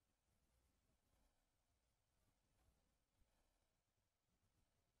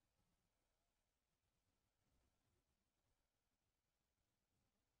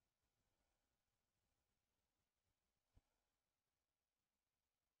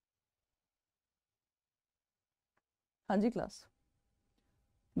 Hanji class.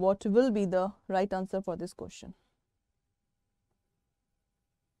 What will be the right answer for this question?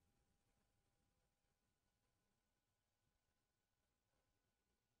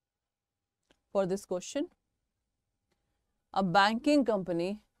 For this question, a banking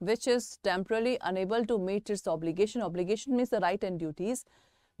company which is temporarily unable to meet its obligation, obligation means the right and duties,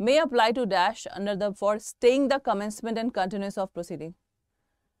 may apply to dash under the for staying the commencement and continuance of proceeding.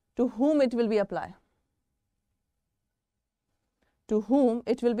 To whom it will be apply? To whom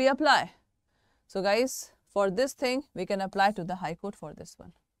it will be apply? So guys, for this thing, we can apply to the High Court for this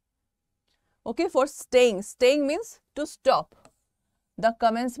one. Okay, for staying. Staying means to stop. The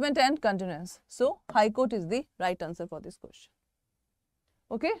commencement and continuance. So, High Court is the right answer for this question.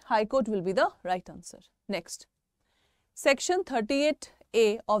 Okay, High Court will be the right answer. Next. Section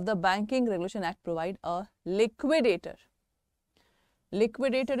 38A of the Banking Regulation Act provide a liquidator.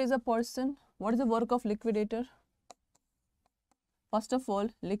 Liquidator is a person. What is the work of liquidator? First of all,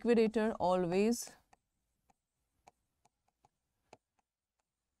 liquidator always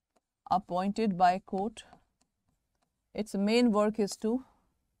appointed by court. Its main work is to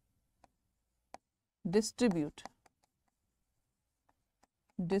distribute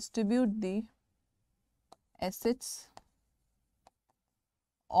the assets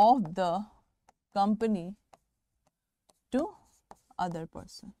of the company to other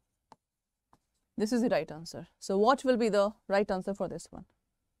person. This is the right answer. So what will be the right answer for this one?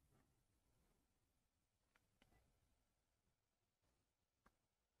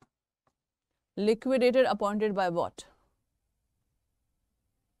 Liquidator appointed by what?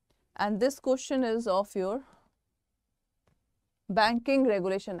 And this question is of your Banking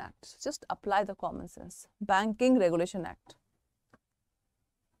Regulation Act. So just apply the common sense. Banking Regulation Act.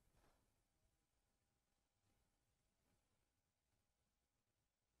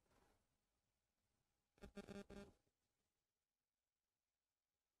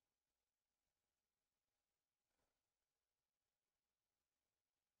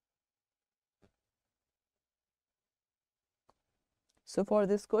 So for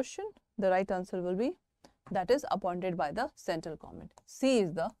this question, the right answer will be, that is appointed by the central government. C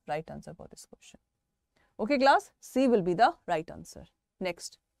is the right answer for this question. Okay class, C will be the right answer.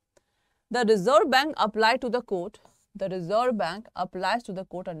 Next, the Reserve Bank applied to the court. The Reserve Bank applies to the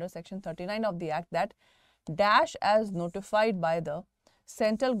court under section 39 of the Act that dash as notified by the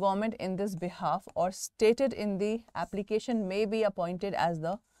central government in this behalf or stated in the application may be appointed as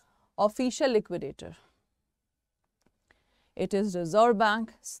the official liquidator. It is Reserve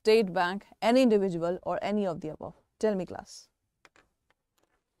Bank, State Bank, any individual or any of the above. Tell me class.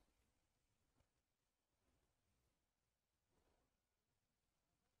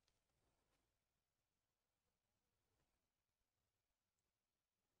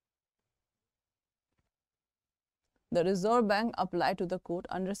 The Reserve Bank applied to the court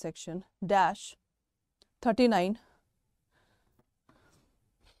under section dash 39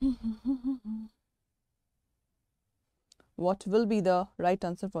 What will be the right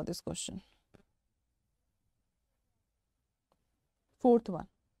answer for this question? Fourth one.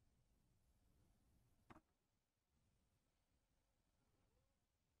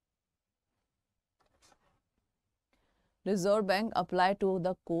 Reserve Bank applied to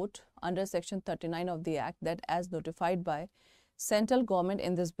the court under section 39 of the Act that as notified by central government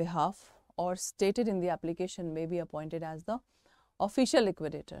in this behalf or stated in the application may be appointed as the official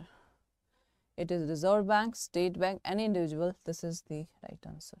liquidator. It is Reserve Bank, State Bank, any individual. This is the right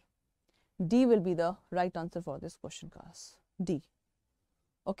answer. D will be the right answer for this question class. D.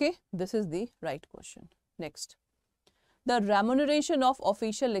 Okay, this is the right question. Next. The remuneration of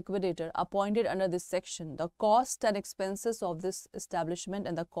official liquidator appointed under this section, the cost and expenses of this establishment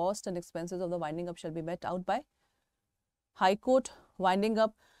and the cost and expenses of the winding up shall be met out by High Court, winding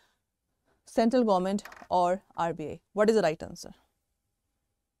up, central government or RBI. What is the right answer?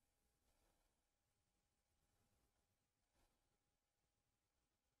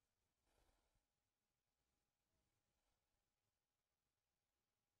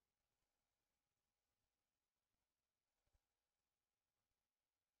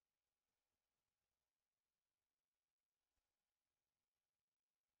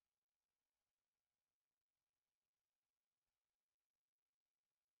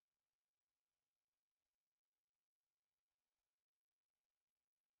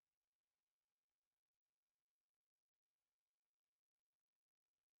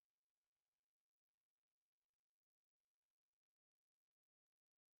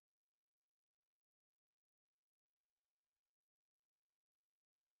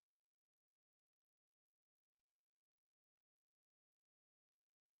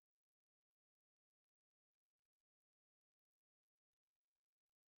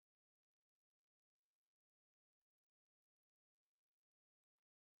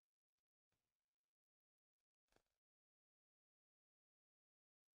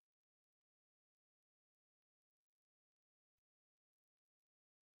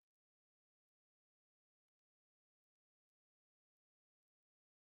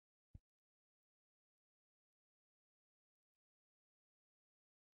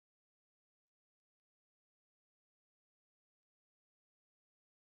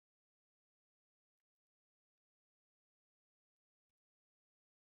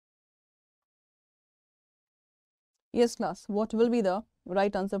 Yes class, what will be the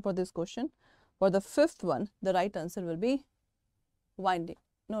right answer for this question? For the fifth one, the right answer will be winding.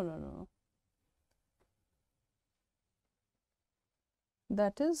 No.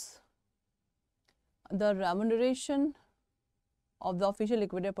 That is the remuneration of the official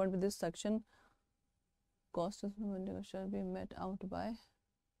liquidator appointed with this section, cost of winding shall be met out by,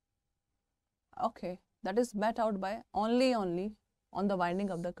 okay, that is met out by only on the winding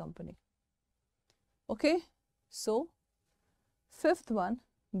of the company. Okay, so fifth one,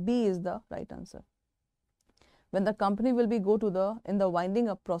 B is the right answer. When the company will be go to the in the winding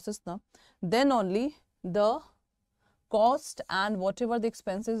up process now, then only the cost and whatever the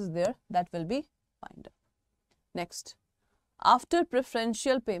expenses is there, that will be wind up. Next, after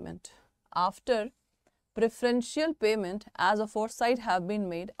preferential payment, after preferential payment as aforesaid have been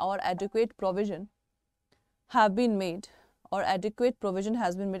made or adequate provision have been made or adequate provision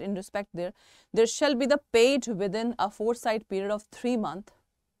has been made in respect there shall be the paid within a foresight period of 3 months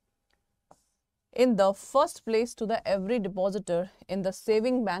in the first place to the every depositor in the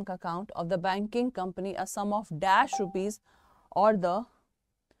saving bank account of the banking company a sum of dash rupees or the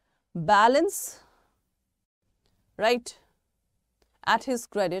balance, right, at his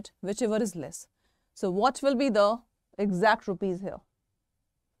credit, whichever is less. So what will be the exact rupees here?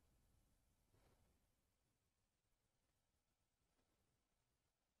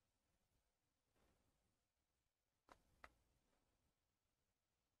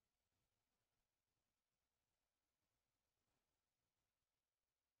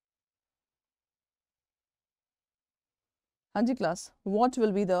 Hanji class, what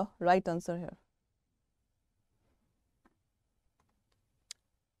will be the right answer here?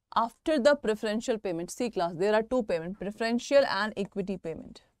 After the preferential payment, see class, there are two payments, preferential and equity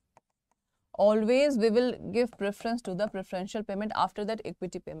payment. Always we will give preference to the preferential payment, after that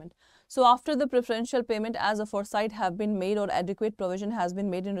equity payment. So after the preferential payment as aforesaid have been made or adequate provision has been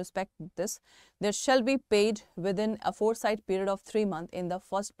made in respect to this, there shall be paid within a foresight period of 3 months in the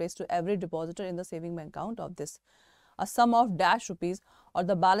first place to every depositor in the saving bank account of this a sum of dash rupees or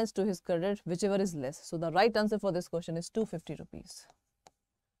the balance to his credit, whichever is less. So the right answer for this question is 250 rupees.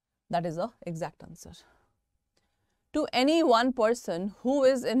 That is the exact answer. To any one person who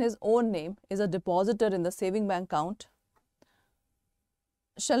is in his own name is a depositor in the saving bank account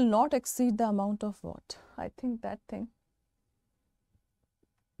shall not exceed the amount of what? I think that thing.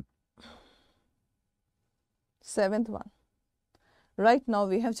 Seventh one. Right now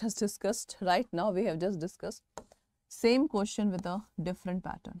we have just discussed, same question with a different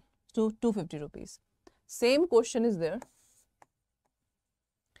pattern. So 250 rupees. Same question is there,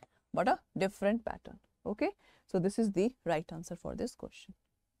 but a different pattern. Okay. So this is the right answer for this question.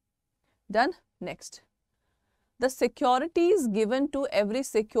 Done. Next. The securities given to every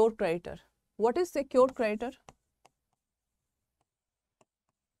secured creditor. What is secured creditor?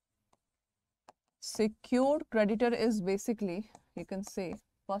 Secured creditor is basically, you can say,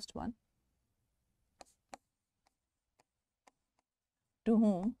 first one, to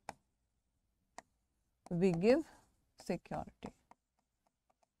whom we give security.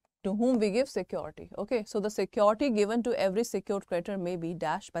 To whom we give security. Okay, so the security given to every secured creditor may be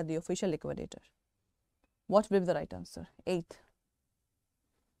dashed by the official liquidator. What will be the right answer? Eighth.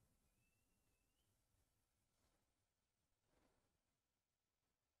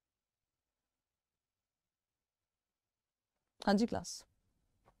 Hanji class.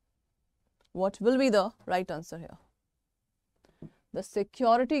 What will be the right answer here? The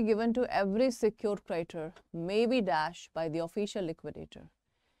security given to every secured creditor may be dashed by the official liquidator,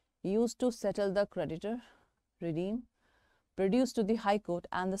 used to settle the creditor, redeem, produced to the High Court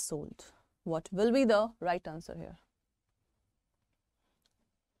and the sold. What will be the right answer here?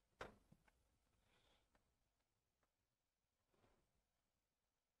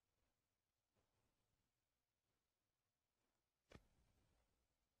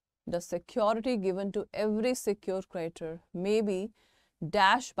 The security given to every secured creditor may be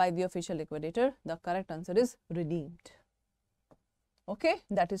dashed by the official liquidator. The correct answer is redeemed. Okay,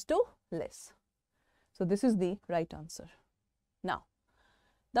 that is to less. So this is the right answer. Now,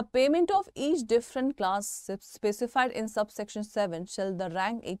 the payment of each different class specified in subsection 7 shall the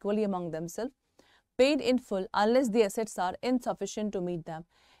rank equally among themselves, paid in full unless the assets are insufficient to meet them,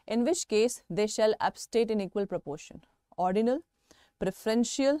 in which case they shall abstate in equal proportion, ordinal,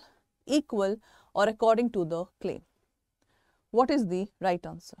 preferential, equal, or according to the claim. What is the right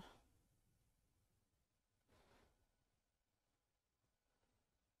answer?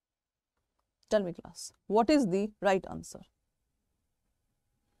 Tell me class, what is the right answer?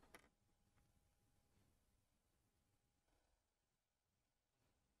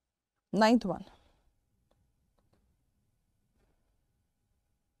 Ninth one.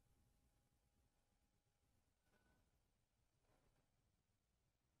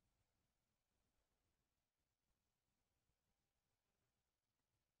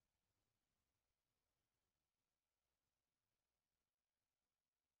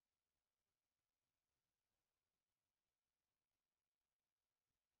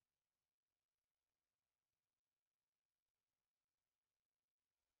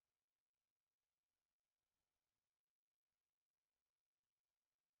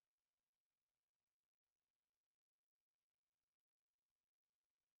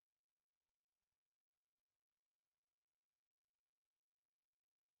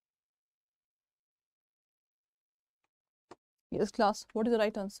 Yes, class. What is the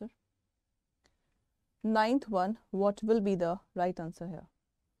right answer? Ninth one, what will be the right answer here?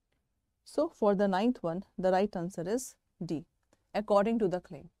 So for the ninth one, the right answer is D, according to the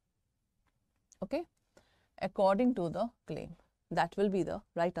claim. Okay, according to the claim. That will be the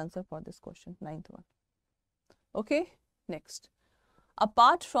right answer for this question, ninth one. Okay, next.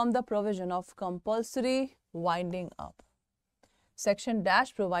 Apart from the provision of compulsory winding up, section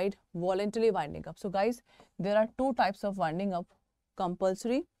dash provide voluntary winding up. So guys, there are two types of winding up: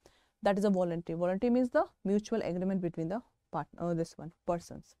 compulsory, that is a voluntary. Voluntary means the mutual agreement between the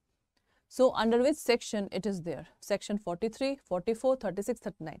persons. So under which section it is there? Section 43, 44, 36,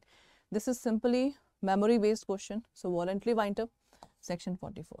 39. This is simply memory based question. So voluntary wind up, section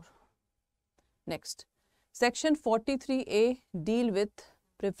 44. Next, section 43A deal with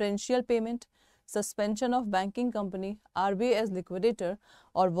preferential payment, suspension of banking company, RBI as liquidator,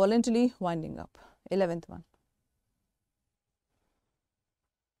 or voluntarily winding up. 11th one.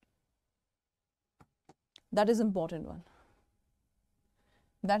 That is important one.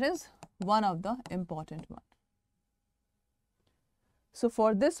 That is one of the important one. So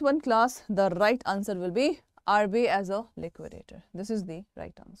for this one class, the right answer will be RBI as a liquidator. This is the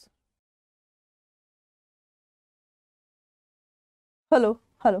right answer. Hello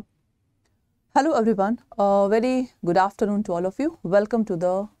everyone. Very good afternoon to all of you. Welcome to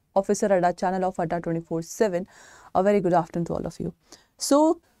the Officer Adda channel of Adda 24/7. A very good afternoon to all of you.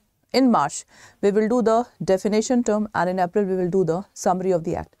 So in March, we will do the definition term, and in April, we will do the summary of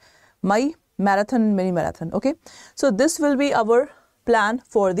the act. My marathon and mini marathon. Okay. So this will be our plan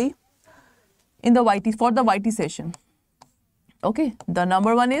for the YT session. Okay. The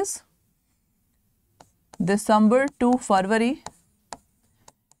number one is December to February.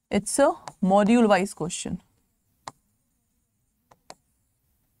 It's a module wise question.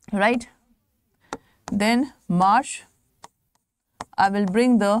 Right. Then March, I will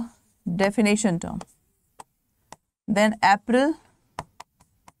bring the definition term. Then April,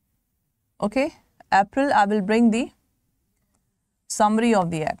 okay, April I will bring the summary of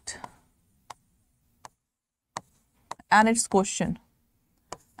the act and its question.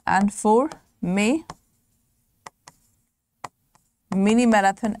 And for May, mini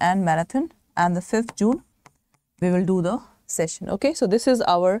marathon and marathon, and the 5th June we will do the session. Okay, so this is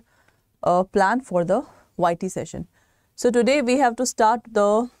our plan for the YT session. So today we have to start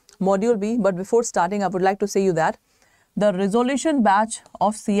the module B, but before starting I would like to say you that the resolution batch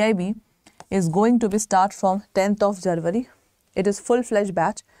of CAIIB is going to be start from 10th of January. It is full-fledged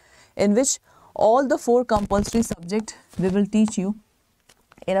batch in which all the 4 compulsory subjects we will teach you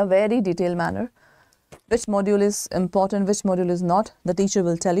in a very detailed manner. Which module is important, which module is not, the teacher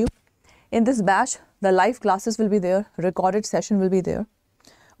will tell you. In this batch, the live classes will be there, recorded session will be there.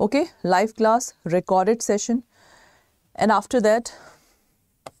 Okay, live class, recorded session. And after that,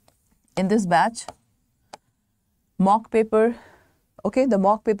 in this batch, mock paper, okay, the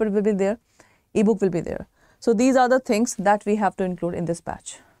mock paper will be there, ebook will be there. So these are the things that we have to include in this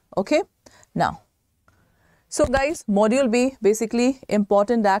batch. Okay, now, so guys, module B, basically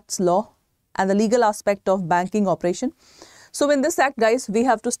important acts, law, and the legal aspect of banking operation. So in this act, guys, we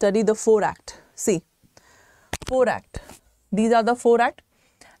have to study the 4 act. See, 4 act. These are the 4 act,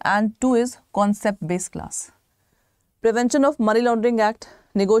 and 2 is concept based class. Prevention of Money Laundering Act,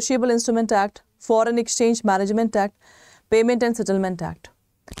 Negotiable Instrument Act, Foreign Exchange Management Act, Payment and Settlement Act.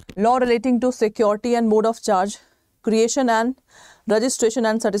 Law relating to security and mode of charge, creation and registration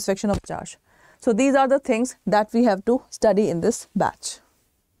and satisfaction of charge. So these are the things that we have to study in this batch.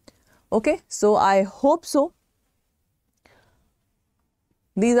 Okay, so I hope so.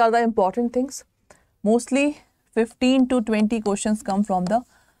 These are the important things. Mostly 15 to 20 questions come from the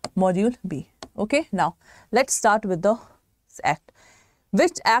module B. Okay, now let's start with the act.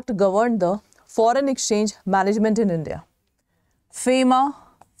 Which act governed the foreign exchange management in India? FEMA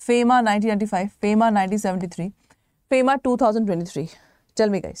 1995, FEMA 1973, FEMA 2023. Tell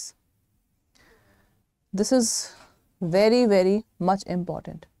me guys. This is very, very much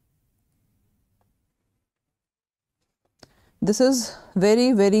important. This is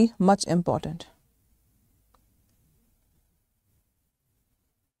very, very much important.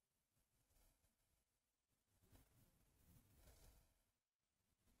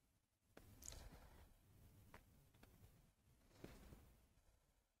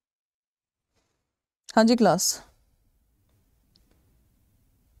 हाँ जी class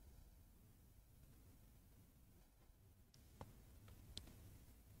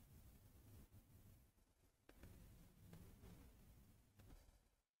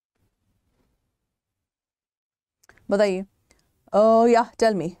बताइए या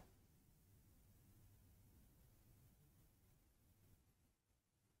tell me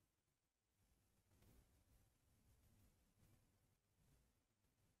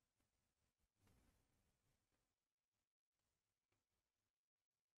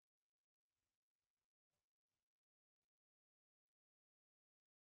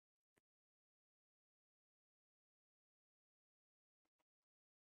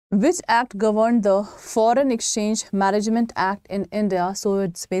Which act governed the Foreign Exchange Management Act in India? So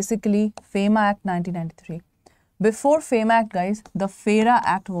it's basically FAMA Act 1993. Before FAMA Act, guys, the FARA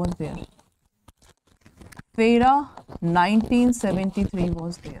Act was there. FARA 1973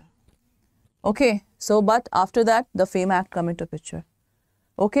 was there. Okay, so but after that, the FAMA Act come into picture.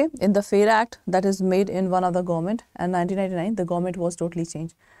 Okay, in the FARA Act that is made in one of the government, and 1999 the government was totally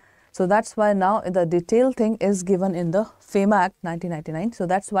changed. So that's why now the detailed thing is given in the FAMA Act 1999. So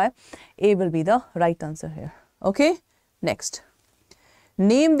that's why A will be the right answer here. Okay, next.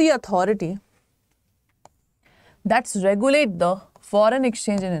 Name the authority that's regulate the foreign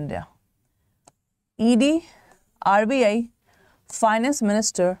exchange in India. ED, RBI, Finance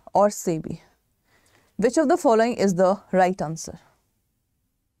Minister or SEBI. Which of the following is the right answer?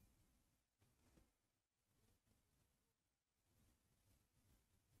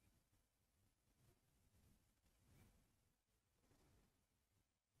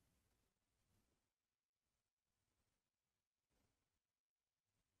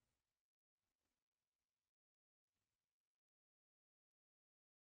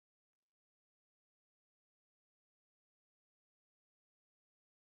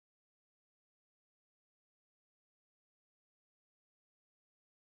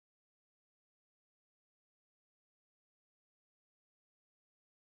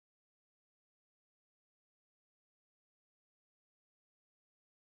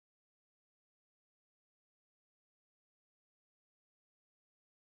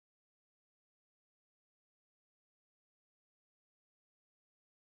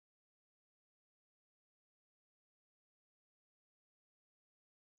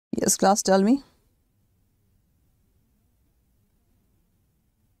 Yes, class, tell me.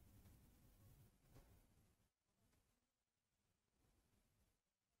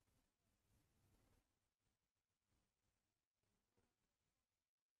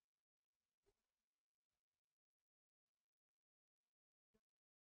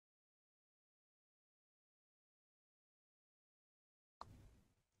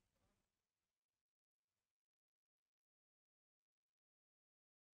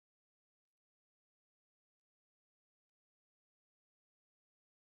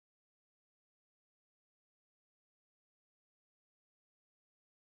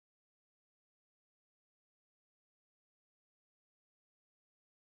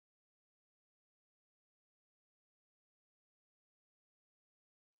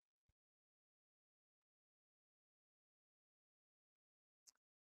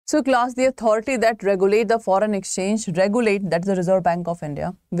 So class, the authority that regulate the foreign exchange, regulate, that's the Reserve Bank of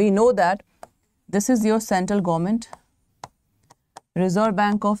India. We know that this is your central government, Reserve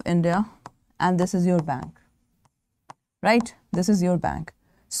Bank of India, and this is your bank, right? This is your bank.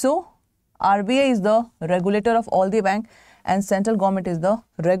 So RBI is the regulator of all the bank and central government is the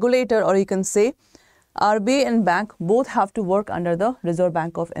regulator, or you can say RBI and bank both have to work under the Reserve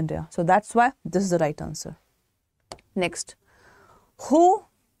Bank of India. So that's why this is the right answer. Next, who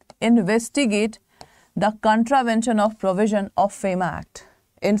investigate the contravention of provision of FAMA Act?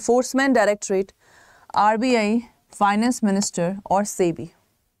 Enforcement Directorate, RBI, Finance Minister or SEBI?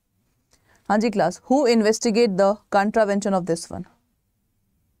 Hanji class, who investigate the contravention of this one?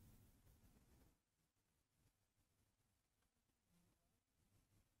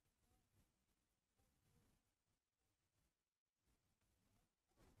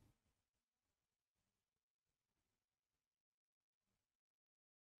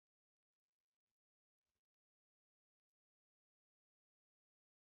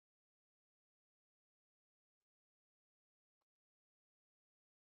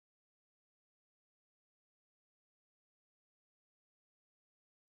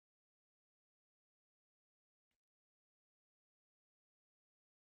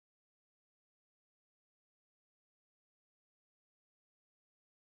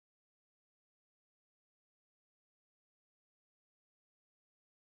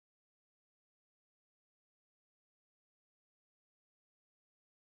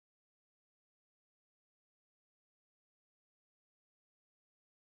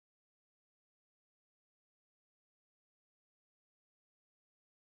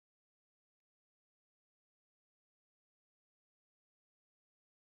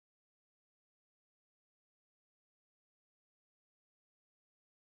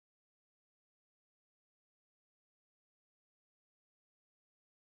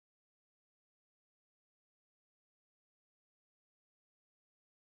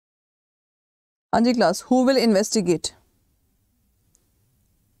 Hanji class, who will investigate?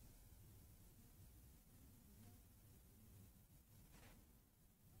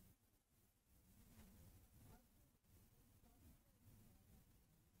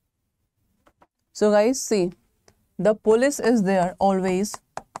 So guys, see, the police is there always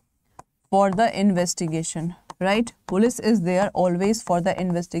for the investigation, right? Police is there always for the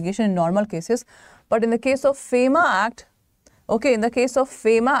investigation in normal cases. But in the case of FEMA Act, okay, in the case of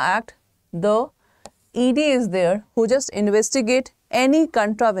FEMA Act, the ED is there who just investigate any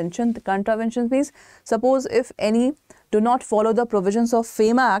contravention. The contravention means, suppose if any do not follow the provisions of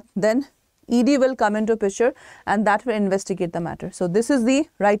FEMA Act, then ED will come into picture and that will investigate the matter. So this is the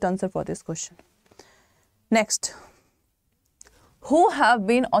right answer for this question. Next, who have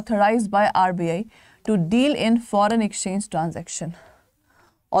been authorized by RBI to deal in foreign exchange transaction?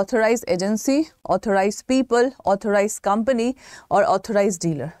 Authorized agency, authorized people, authorized company, or authorized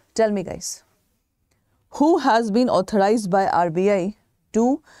dealer? Tell me guys. Who has been authorized by RBI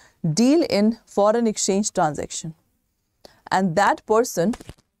to deal in foreign exchange transaction? And that person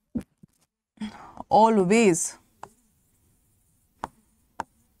always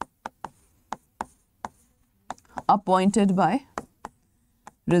appointed by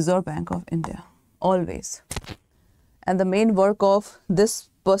Reserve Bank of India, always. And the main work of this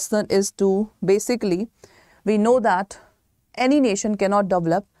person is to basically, we know that any nation cannot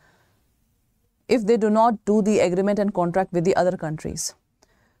develop if they do not do the agreement and contract with the other countries.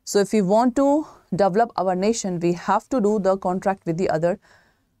 So if we want to develop our nation, we have to do the contract with the other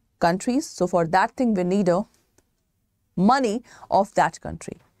countries. So for that thing, we need a money of that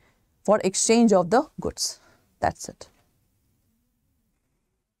country for exchange of the goods. That's it.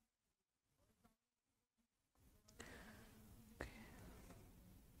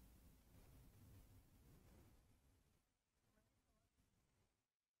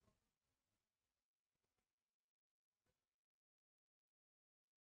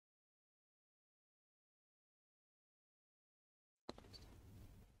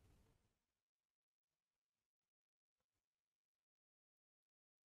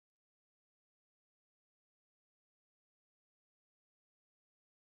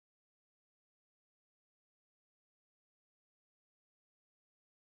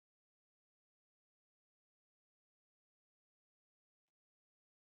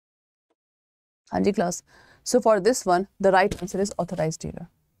 Hanji class. So for this one, the right answer is authorized dealer.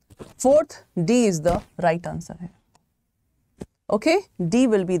 Fourth, D is the right answer here. Okay, D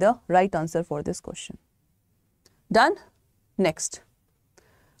will be the right answer for this question. Done? Next.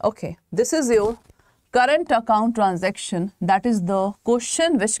 Okay, this is your current account transaction. That is the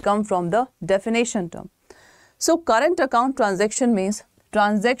question which come from the definition term. So current account transaction means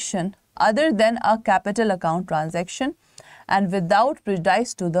transaction other than a capital account transaction and without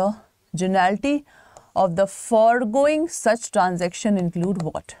prejudice to the generality of the foregoing. Such transaction include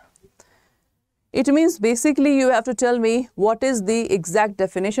what? It means basically you have to tell me what is the exact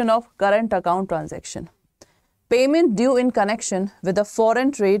definition of current account transaction. Payment due in connection with the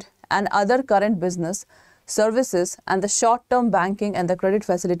foreign trade and other current business services and the short-term banking and the credit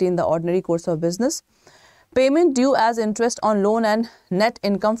facility in the ordinary course of business. Payment due as interest on loan and net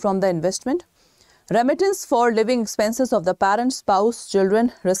income from the investment. Remittance for living expenses of the parent, spouse,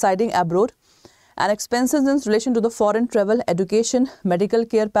 children residing abroad and expenses in relation to the foreign travel, education, medical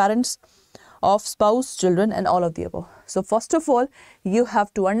care, parents of spouse, children and all of the above. So first of all, you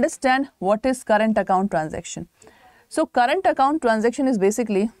have to understand what is current account transaction. So current account transaction is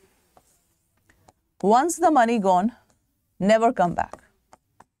basically once the money gone, never come back.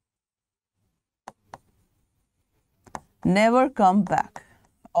 Never come back.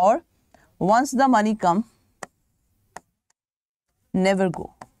 Or once the money come, never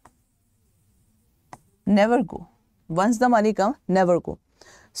go. Never go. Once the money come, never go.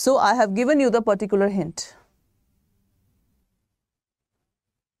 So I have given you the particular hint.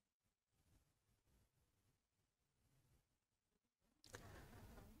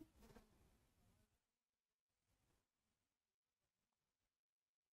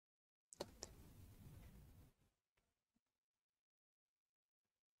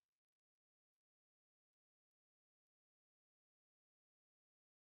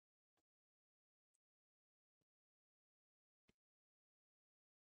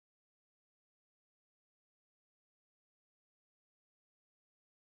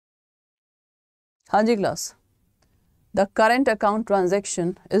 Hanji class. The current account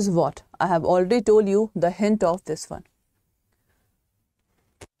transaction is what? I have already told you the hint of this one.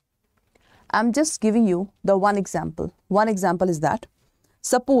 I'm just giving you the one example. One example is that,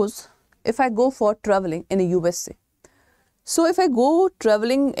 suppose if I go for traveling in the USA. So if I go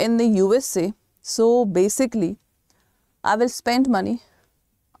traveling in the USA, so basically I will spend money.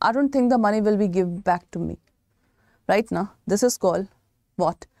 I don't think the money will be given back to me. Right now, this is called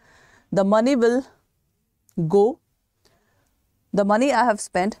what? The money will go the money I have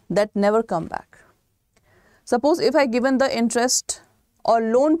spent that never come back. Suppose if I given the interest or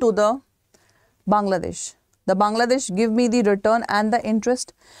loan to the Bangladesh give me the return and the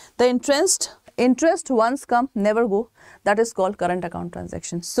interest. The interest once come, never go. That is called current account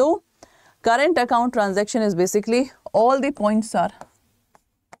transaction. So current account transaction is basically all the points are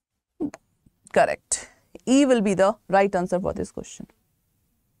correct. E will be the right answer for this question.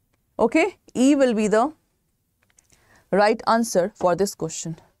 Okay, E will be the right answer for this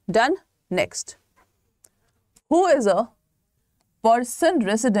question. Done. Next. Who is a person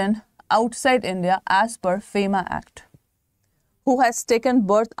resident outside India as per FEMA Act? Who has taken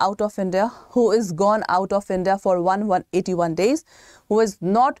birth out of India, who is gone out of India for 181 days, who is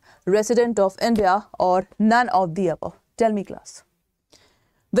not resident of India, or none of the above? Tell me, class.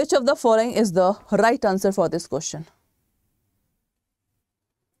 Which of the following is the right answer for this question?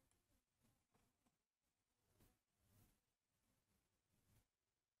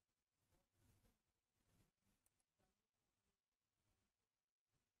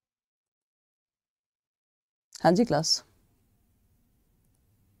 Hanji, class.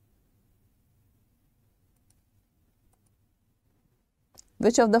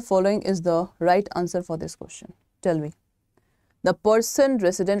 Which of the following is the right answer for this question? Tell me. The person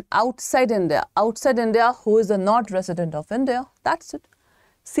resident outside India who is a not resident of India. That's it.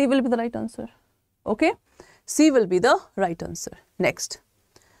 C will be the right answer. Okay. C will be the right answer. Next.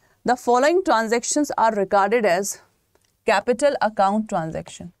 The following transactions are regarded as capital account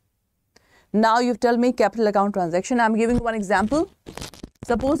transaction. Now you tell me capital account transaction. I am giving one example.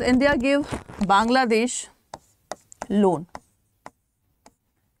 Suppose India give Bangladesh loan.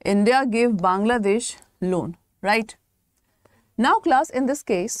 India gave Bangladesh loan, right? Now class, in this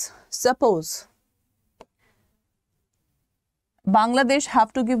case, suppose Bangladesh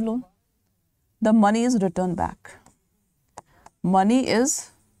have to give loan. The money is returned back. Money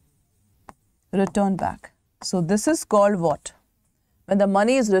is returned back. So this is called what? When the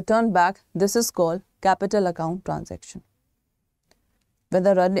money is returned back, this is called capital account transaction. When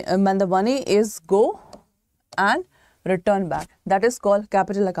the money is go and return back, that is called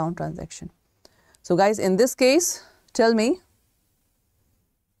capital account transaction. So guys, in this case, tell me,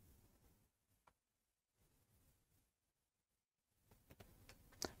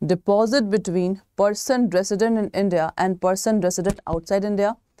 deposit between person resident in India and person resident outside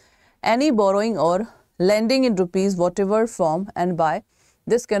India, any borrowing or lending in rupees, whatever form and by,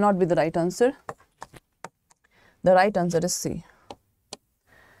 this cannot be the right answer. The right answer is C.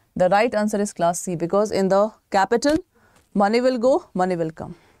 The right answer is class C, because in the capital, money will go, money will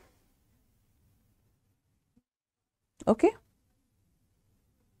come. Okay.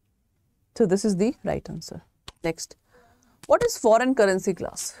 So this is the right answer. Next. What is foreign currency,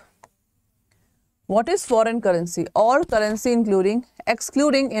 class? What is foreign currency? All currency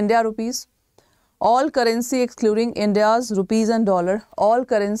excluding India rupees, all currency excluding India's rupees and dollar, all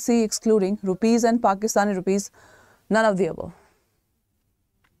currency excluding rupees and Pakistani rupees, none of the above.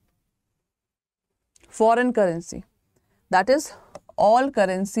 Foreign currency, that is all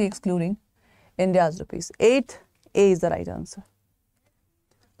currency excluding India's rupees. 8, A is the right answer.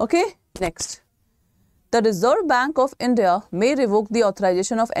 Okay, next. The Reserve Bank of India may revoke the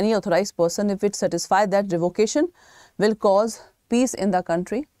authorization of any authorized person if it satisfies that revocation will cause peace in the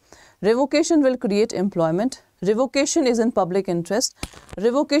country. Revocation will create employment. Revocation is in public interest.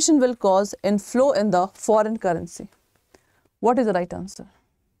 Revocation will cause inflow in the foreign currency. What is the right answer?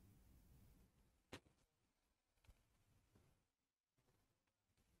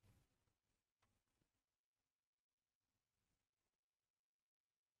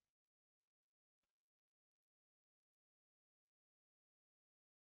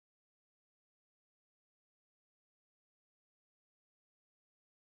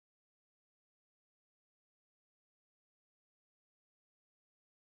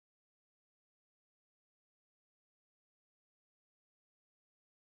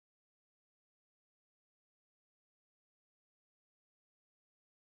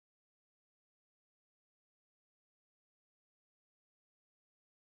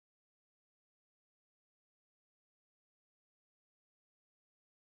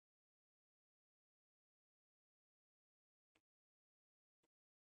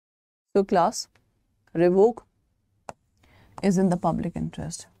 So class, revoke is in the public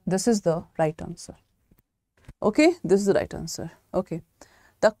interest. This is the right answer. Okay, this is the right answer. Okay.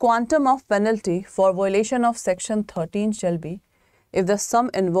 The quantum of penalty for violation of section 13 shall be, if the sum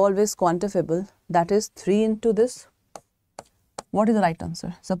involved is quantifiable, that is 3 into this. What is the right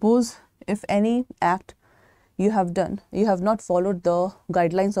answer? Suppose if any act you have done, you have not followed the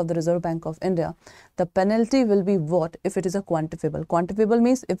guidelines of the Reserve Bank of India, the penalty will be what if it is a quantifiable? Quantifiable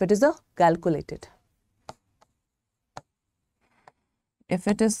means if it is a calculated. If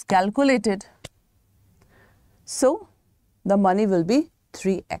it is calculated, so the money will be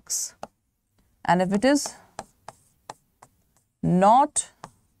 3x. And if it is not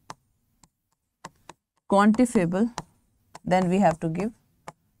quantifiable, then we have to give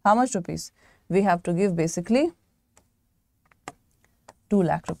how much rupees? We have to give basically 2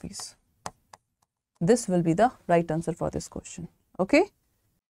 lakh rupees. This will be the right answer for this question. Okay.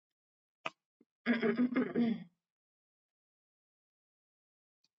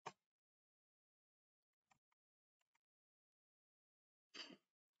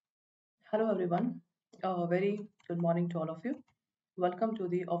 Hello everyone. Very good morning to all of you. Welcome to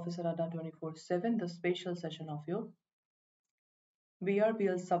the Officer Adda 24/7, the special session of your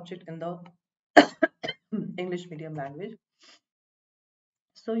BRBL subject in the English medium language.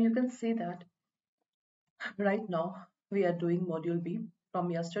 So you can see that right now we are doing module B.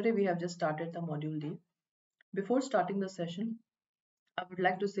 From yesterday we have just started the module D. Before starting the session, I would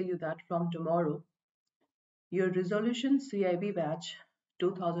like to say you that from tomorrow your resolution CIB batch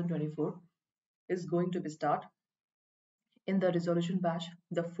 2024 is going to be start. In the resolution batch,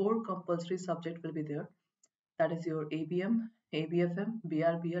 the 4 compulsory subject will be there. That is your ABM, ABFM,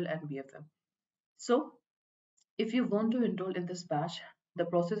 BRBL and BFM. So if you want to enroll in this batch, the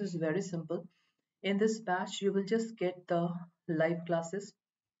process is very simple. In this batch, you will just get the live classes.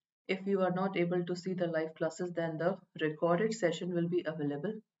 If you are not able to see the live classes, then the recorded session will be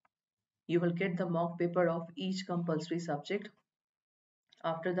available. You will get the mock paper of each compulsory subject.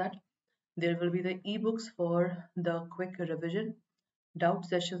 After that, there will be the ebooks for the quick revision. Doubt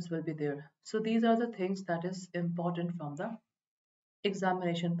sessions will be there. So these are the things that is important from the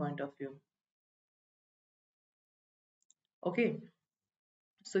examination point of view. Okay,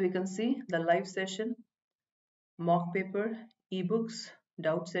 so you can see the live session, mock paper, ebooks,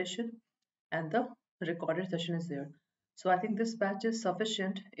 doubt session, and the recorded session is there. So I think this batch is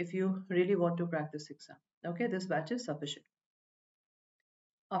sufficient if you really want to crack this exam. Okay, this batch is sufficient.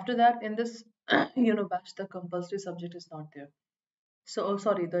 After that, in this batch, the compulsory subject is not there. So, oh,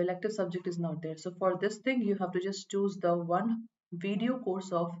 sorry, the elective subject is not there. So for this thing, you have to just choose the one video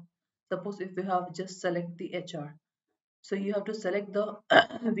course of, suppose if you have just select the HR. So you have to select the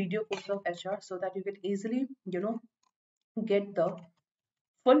video course of HR so that you can easily, get the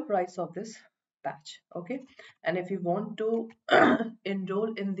full price of this batch. Okay. And if you want to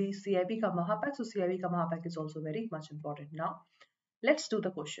enroll in the CIB ka Mahapack, so CIB ka Mahapack is also very much important. Now, let's do the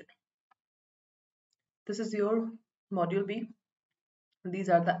question. This is your module B. These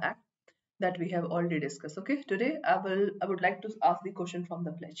are the acts that we have already discussed. Okay, today I would like to ask the question from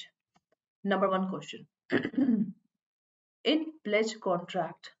the pledge. Number one question. In pledge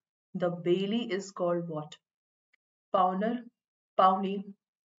contract, the bailee is called what? Powner, Powney,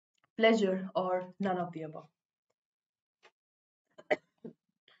 pleasure, or none of the above?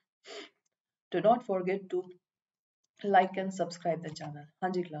 Do not forget to like and subscribe the channel.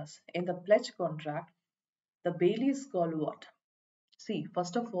 Hanji class. In the pledge contract, the bailee is called what? See,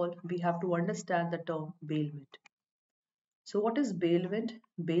 first of all, we have to understand the term bailment. So what is bailment?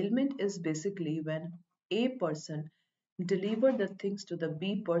 Bailment is basically when A person deliver the things to the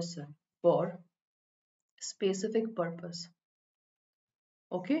B person for specific purpose.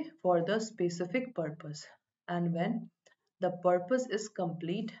 Okay, for the specific purpose. And when the purpose is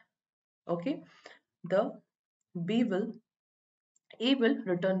complete, okay, the B will A will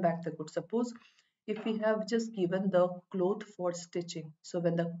return back the goods. Suppose if we have just given the cloth for stitching, so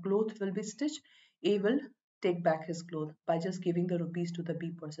when the cloth will be stitched, A will take back his cloth by just giving the rupees to the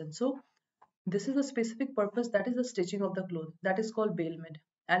B person. So this is a specific purpose, that is the stitching of the cloth. That is called bailment.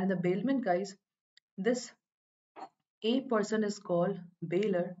 And in the bailment, guys, this A person is called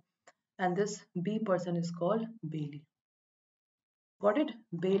bailer and this B person is called bailee. Got it?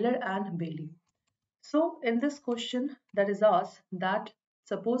 Bailer and bailee. So in this question that is asked that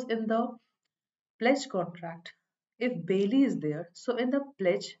suppose in the pledge contract, if bailee is there, so in the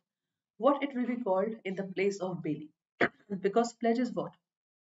pledge, what it will be called in the place of bailee? Because pledge is what?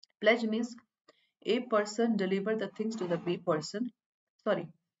 Pledge means A person deliver the things to the B person. Sorry,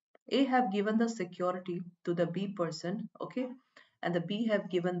 A have given the security to the B person, okay, and the B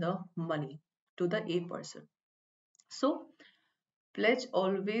have given the money to the A person. So pledge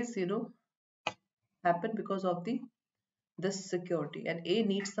always, happen because of the this security, and A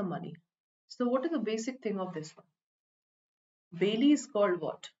needs the money. So what is the basic thing of this one? Bailey is called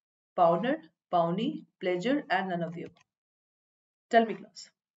what? Powner, Powney, pleasure, and none of the above. Tell me, class.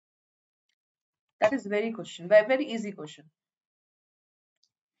 That is very easy question.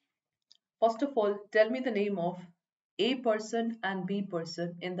 First of all, tell me the name of A person and B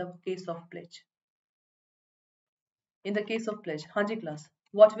person in the case of pledge. In the case of pledge, Hanji class,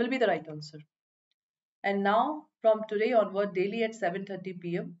 what will be the right answer? And now, from today onward, daily at 7:30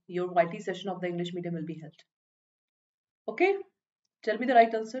 p.m., your YT session of the English medium will be held. Okay? Tell me the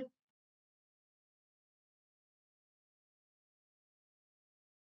right answer.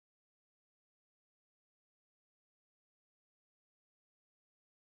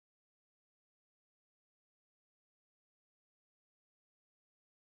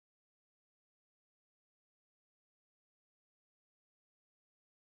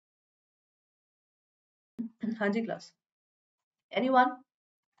 Hanji class. Anyone?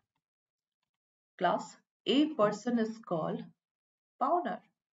 Class. A person is called Powner,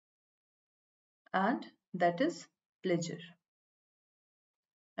 and that is pledger.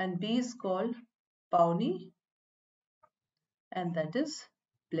 And B is called Pawnee, and that is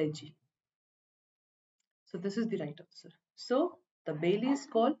pledgee. So this is the right answer. So the Bailey is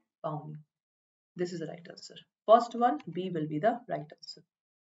called Pawnee. This is the right answer. First one, B will be the right answer.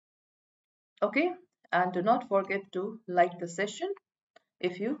 Okay, and do not forget to like the session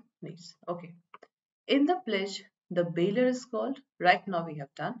if you need. Okay, in the pledge, the bailer is called, right now we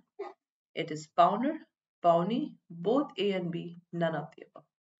have done, it is Powner, Pawnee, both A and B, none of the above.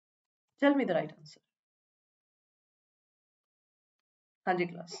 Tell me the right answer.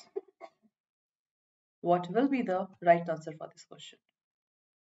 Hanji class. What will be the right answer for this question?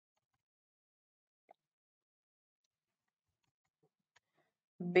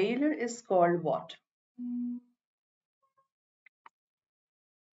 Bailer is called what?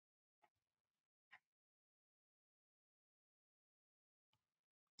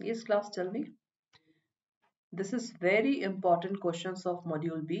 Yes, class, tell me. This is very important questions of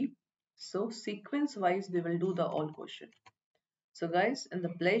module B. So sequence wise, we will do the all question. So guys, in the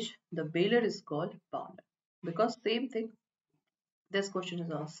pledge, the bailer is called Powner because same thing, this question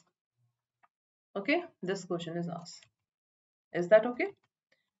is asked. Okay, this question is asked. Is that okay?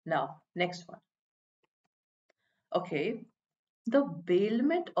 Now, next one. Okay, the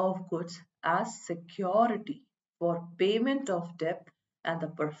bailment of goods as security for payment of debt and the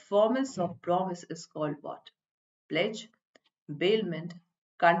performance of promise is called what? Pledge, bailment,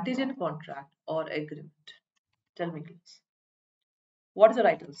 contingent contract, or agreement? Tell me, please. What is the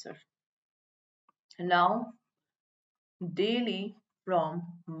right answer? Now, daily from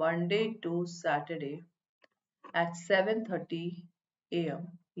Monday to Saturday at 7:30 a.m.,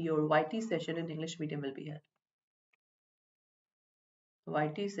 your YT session in English medium will be held.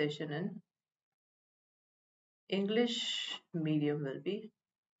 YT session in English medium will be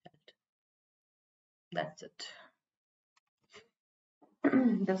held. That's it.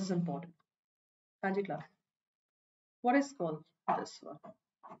 This is important. Hanji class. What is called this one?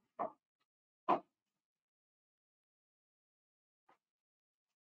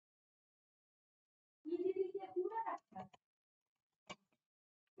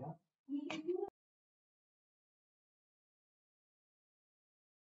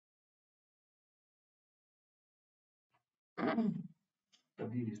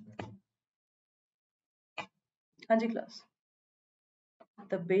 Hanji class.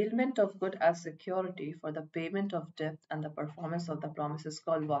 The bailment of good as security for the payment of debt and the performance of the promise is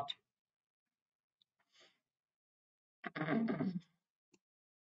called what?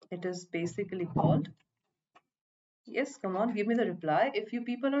 It is basically called. Yes, come on, give me the reply. If you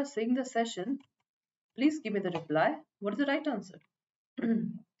people are seeing the session, please give me the reply. What is the right answer?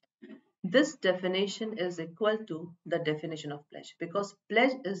 This definition is equal to the definition of pledge because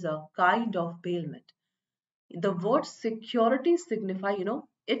pledge is a kind of bailment. The word security signify,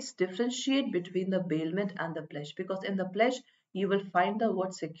 it's differentiate between the bailment and the pledge because in the pledge you will find the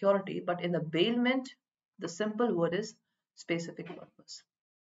word security, but in the bailment, the simple word is specific purpose.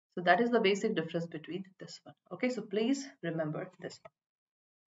 So that is the basic difference between this one. Okay, so please remember this one.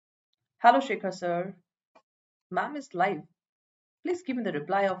 Hello, Shekhar sir. Ma'am is live. Please give me the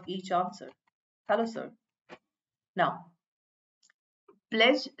reply of each answer. Hello, sir. Now,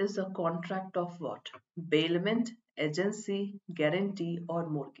 pledge is a contract of what? Bailment, agency, guarantee, or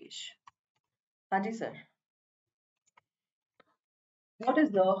mortgage. Hanji, sir. What is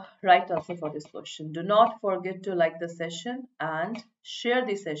the right answer for this question? Do not forget to like the session and share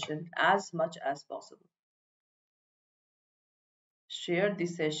the session as much as possible. Share the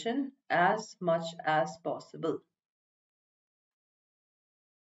session as much as possible.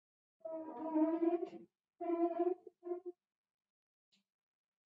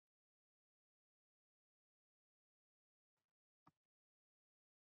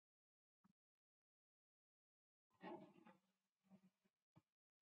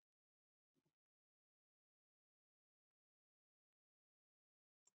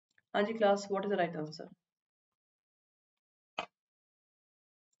 Anji class, what is the right answer?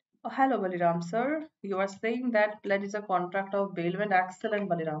 Hello, Baliram sir. You are saying that pledge is a contract of bailment. Excellent,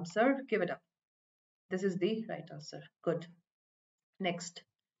 Baliram sir. Give it up. This is the right answer. Good. Next.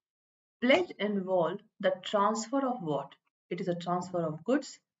 Pledge involved the transfer of what? It is a transfer of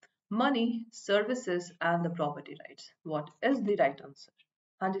goods, money, services, and the property rights. What is the right answer?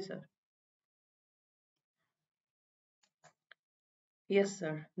 Hanji sir. Yes,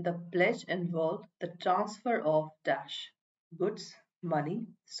 sir. The pledge involved the transfer of dash, goods, money,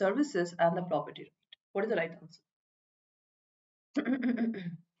 services, and the property right. What is the right answer?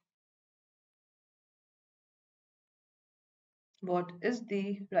 What is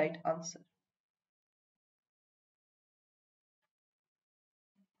the right answer?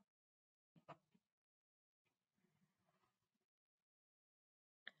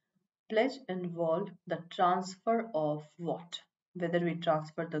 Pledge involved the transfer of what? Whether we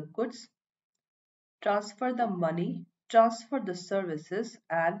transfer the goods, transfer the money, transfer the services,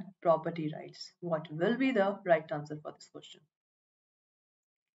 and property rights. What will be the right answer for this question?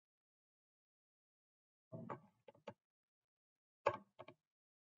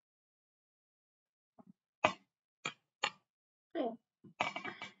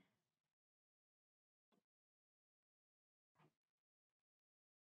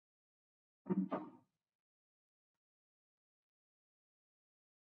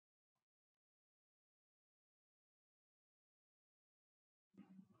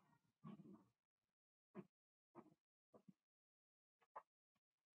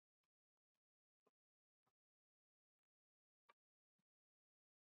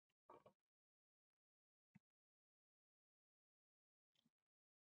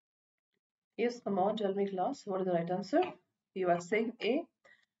 Yes, come on, tell me, class, what is the right answer? You are saying A.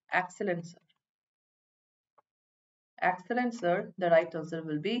 Excellent, sir. Excellent, sir. The right answer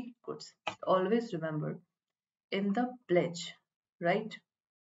will be goods. Always remember, in the pledge, right?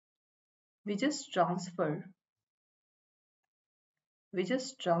 We just transfer, we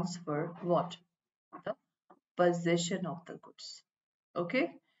just transfer what? The possession of the goods. Okay?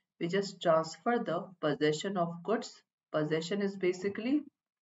 We just transfer the possession of goods. Possession is basically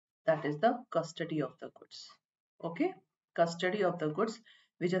that is the custody of the goods. Okay? Custody of the goods.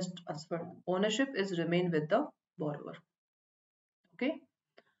 We just transfer. Ownership is remain with the borrower. Okay?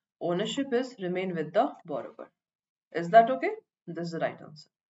 Ownership is remain with the borrower. Is that okay? This is the right answer.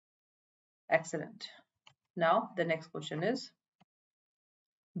 Excellent. Now the next question is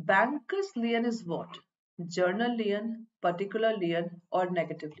banker's lien is what? Journal lien, particular lien, or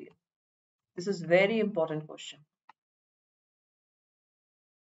negative lien? This is very important question.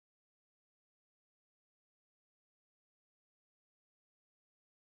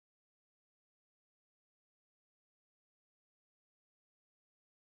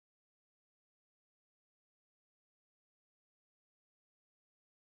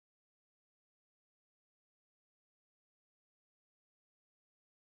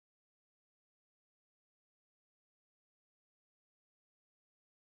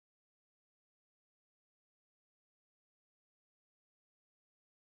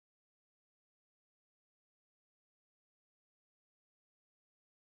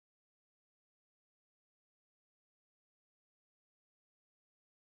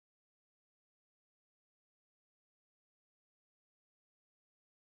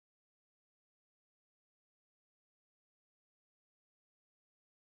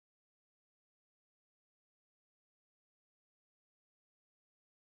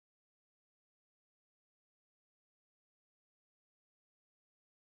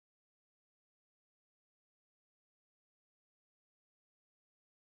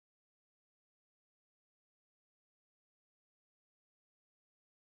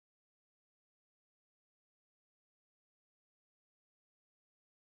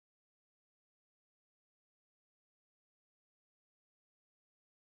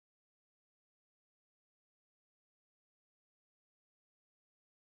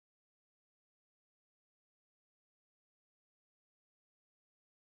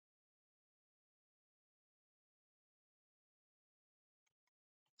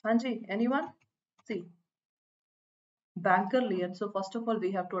 Hanji, anyone? See, banker lien. So first of all,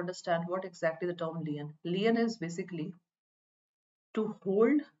 we have to understand what exactly the term lien. Lien is basically to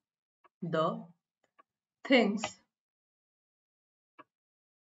hold the things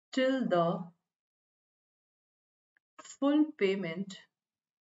till the full payment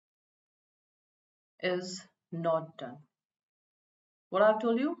is not done. What I've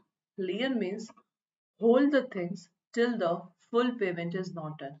told you? Lien means hold the things till the full payment is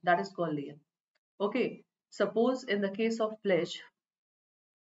not done. That is called lien. Okay. Suppose in the case of pledge,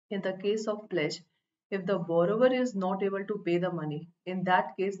 In the case of pledge, if the borrower is not able to pay the money, in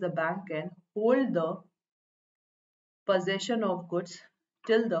that case the bank can hold the possession of goods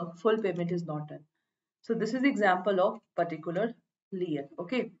till the full payment is not done. So this is the example of particular lien.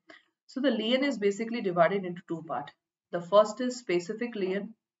 Okay. So the lien is basically divided into two parts. The first is specific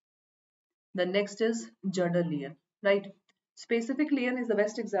lien. The next is general lien. Right. Specific lien is the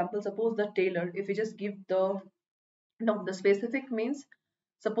best example. Suppose the tailor, if we just give the no, the specific means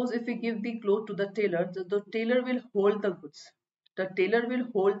suppose if we give the cloth to the tailor will hold the goods. The tailor will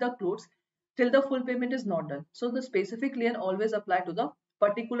hold the clothes till the full payment is not done. So the specific lien always apply to the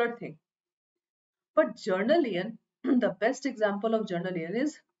particular thing. But journal lien, the best example of journal lien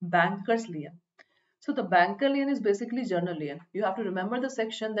is banker's lien. So the banker lien is basically journal lien. You have to remember the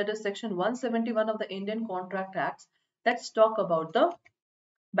section that is section 171 of the Indian Contract Acts that talk about the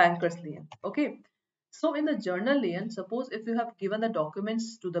banker's lien. Okay. So in the journal lien, suppose if you have given the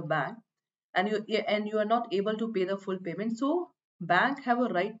documents to the bank and you are not able to pay the full payment, so bank have a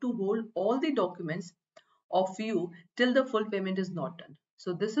right to hold all the documents of you till the full payment is not done.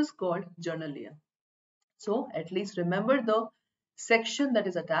 So this is called journal lien. So at least remember the section that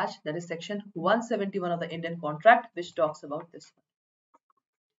is attached, that is section 171 of the Indian Contract, which talks about this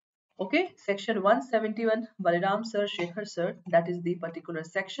one. Okay, section 171, Baliram sir, Shekhar sir, that is the particular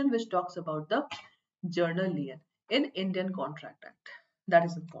section which talks about the journal lien in Indian Contract Act. That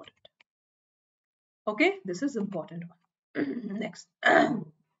is important. Okay, this is important one. Next,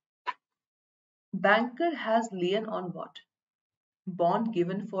 banker has lien on what? Bond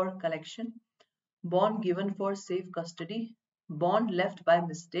given for collection, bond given for safe custody, bond left by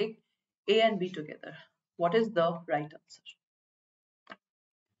mistake, A and B together. What is the right answer?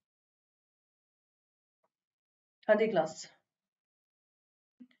 100 class.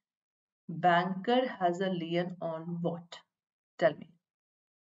 Banker has a lien on what? Tell me.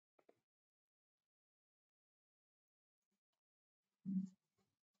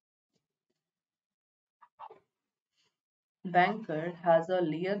 Banker has a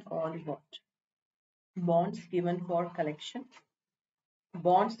lien on what? Bonds given for collection,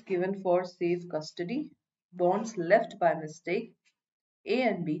 bonds given for safe custody, bonds left by mistake, A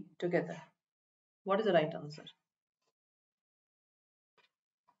and B together. What is the right answer?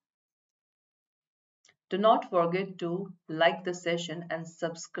 Do not forget to like the session and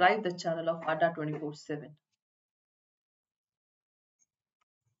subscribe the channel of Adda 24/7.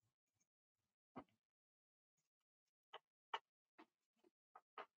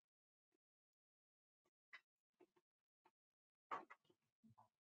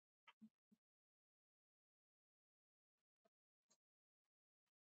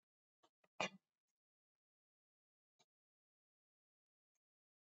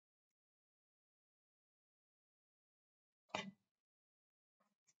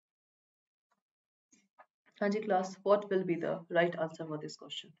 Hanji class, what will be the right answer for this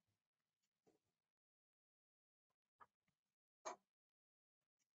question?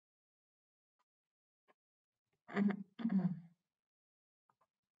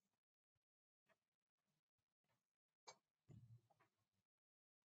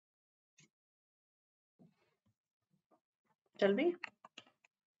 Tell me.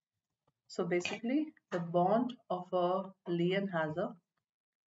 So basically, the bond of a lien has a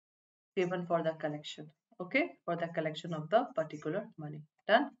given for the collection. Okay, for the collection of the particular money.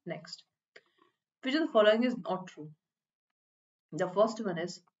 Done. Next. Which of the following is not true? The first one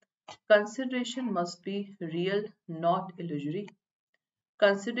is consideration must be real, not illusory.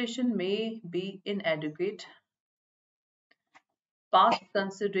 Consideration may be inadequate. Past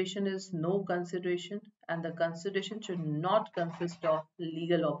consideration is no consideration, and the consideration should not consist of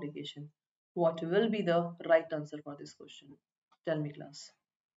legal obligation. What will be the right answer for this question? Tell me, class.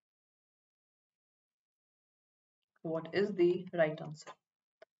 What is the right answer?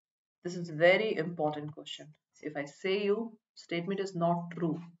 This is very important question. If I say you statement is not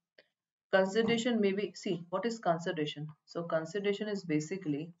true, consideration may be, see, what is consideration? So consideration is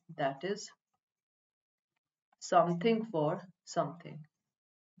basically that is something for something.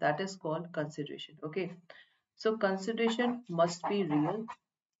 That is called consideration. Okay. So consideration must be real,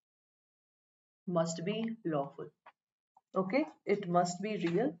 must be lawful. Okay. It must be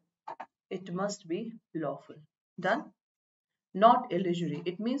real, it must be lawful. Done? Not illusory.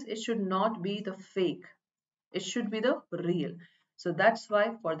 It means it should not be the fake. It should be the real. So that's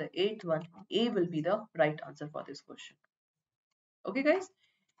why for the eighth one, A will be the right answer for this question. Okay, guys?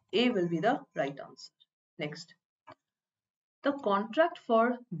 A will be the right answer. Next. The contract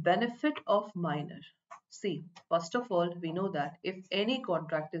for benefit of minor. See, first of all, we know that if any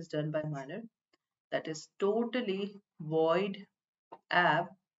contract is done by minor, that is totally void ab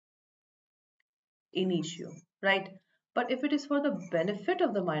initio, right? But if it is for the benefit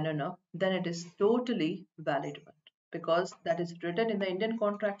of the minor now, then it is totally valid one because that is written in the Indian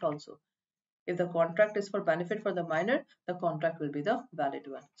contract also. If the contract is for benefit for the minor, the contract will be the valid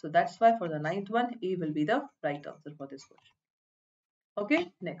one. So that's why for the ninth one, A will be the right answer for this question.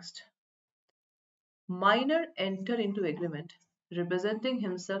 Okay, next. Minor enter into agreement representing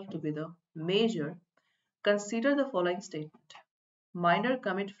himself to be the major. Consider the following statement. Minor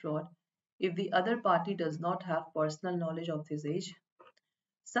commit fraud if the other party does not have personal knowledge of his age.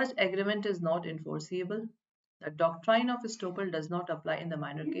 Such agreement is not enforceable. The doctrine of estoppel does not apply in the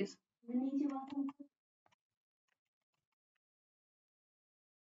minor case.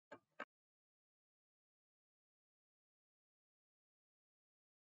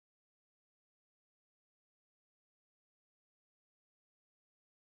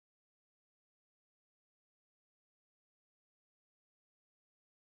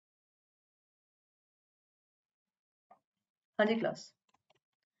 Hanji class.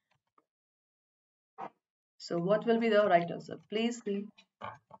 So what will be the right answer? Please see.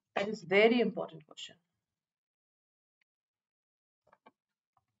 That is very important question.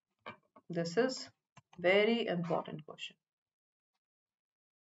 This is very important question.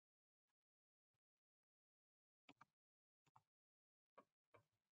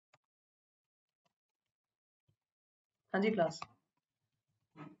 Hanji class.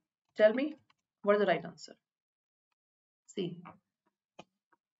 Tell me what is the right answer? See,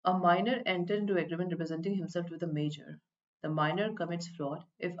 a minor enters into agreement representing himself with a major. The minor commits fraud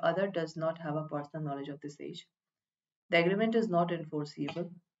if other does not have a personal knowledge of this age. The agreement is not enforceable.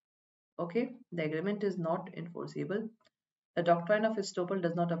 Okay, the agreement is not enforceable. The doctrine of estoppel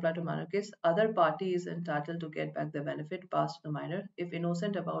does not apply to minor case. Other party is entitled to get back the benefit passed to the minor if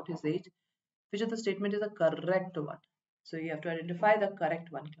innocent about his age. Which of the statement is the correct one? So you have to identify the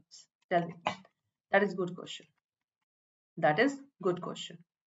correct one, class. Tell me. That is good question. That is good question.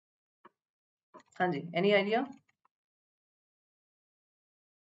 Hanji, any idea?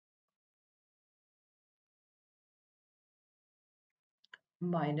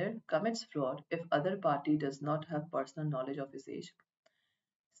 Minor commits fraud if other party does not have personal knowledge of his age.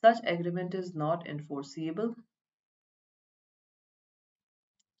 Such agreement is not enforceable.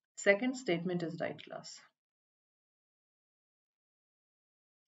 Second statement is right, class.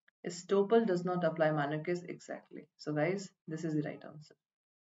 Estoppel does not apply minor case exactly. So guys, this is the right answer.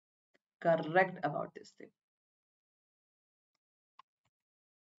 Correct about this thing.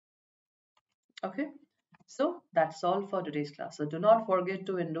 Okay, so that's all for today's class. So do not forget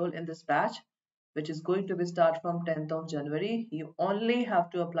to enroll in this batch, which is going to be start from 10th of January. You only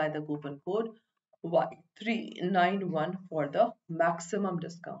have to apply the coupon code Y391 for the maximum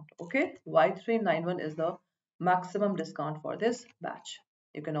discount. Okay, Y391 is the maximum discount for this batch.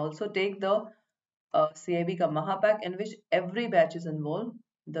 You can also take the CAIIB ka Mahapack, in which every batch is involved.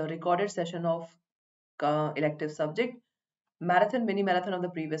 The recorded session of elective subject, marathon, mini marathon of the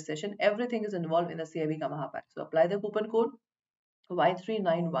previous session, everything is involved in the CAIIB ka Mahapack. So apply the coupon code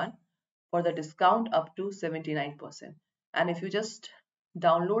Y391 for the discount up to 79%. And if you just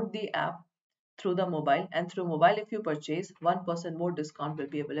download the app through the mobile, and through mobile if you purchase, 1% more discount will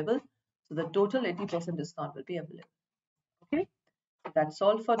be available. So the total 80% discount will be available. Okay, that's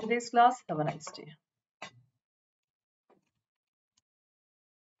all for today's class. Have a nice day.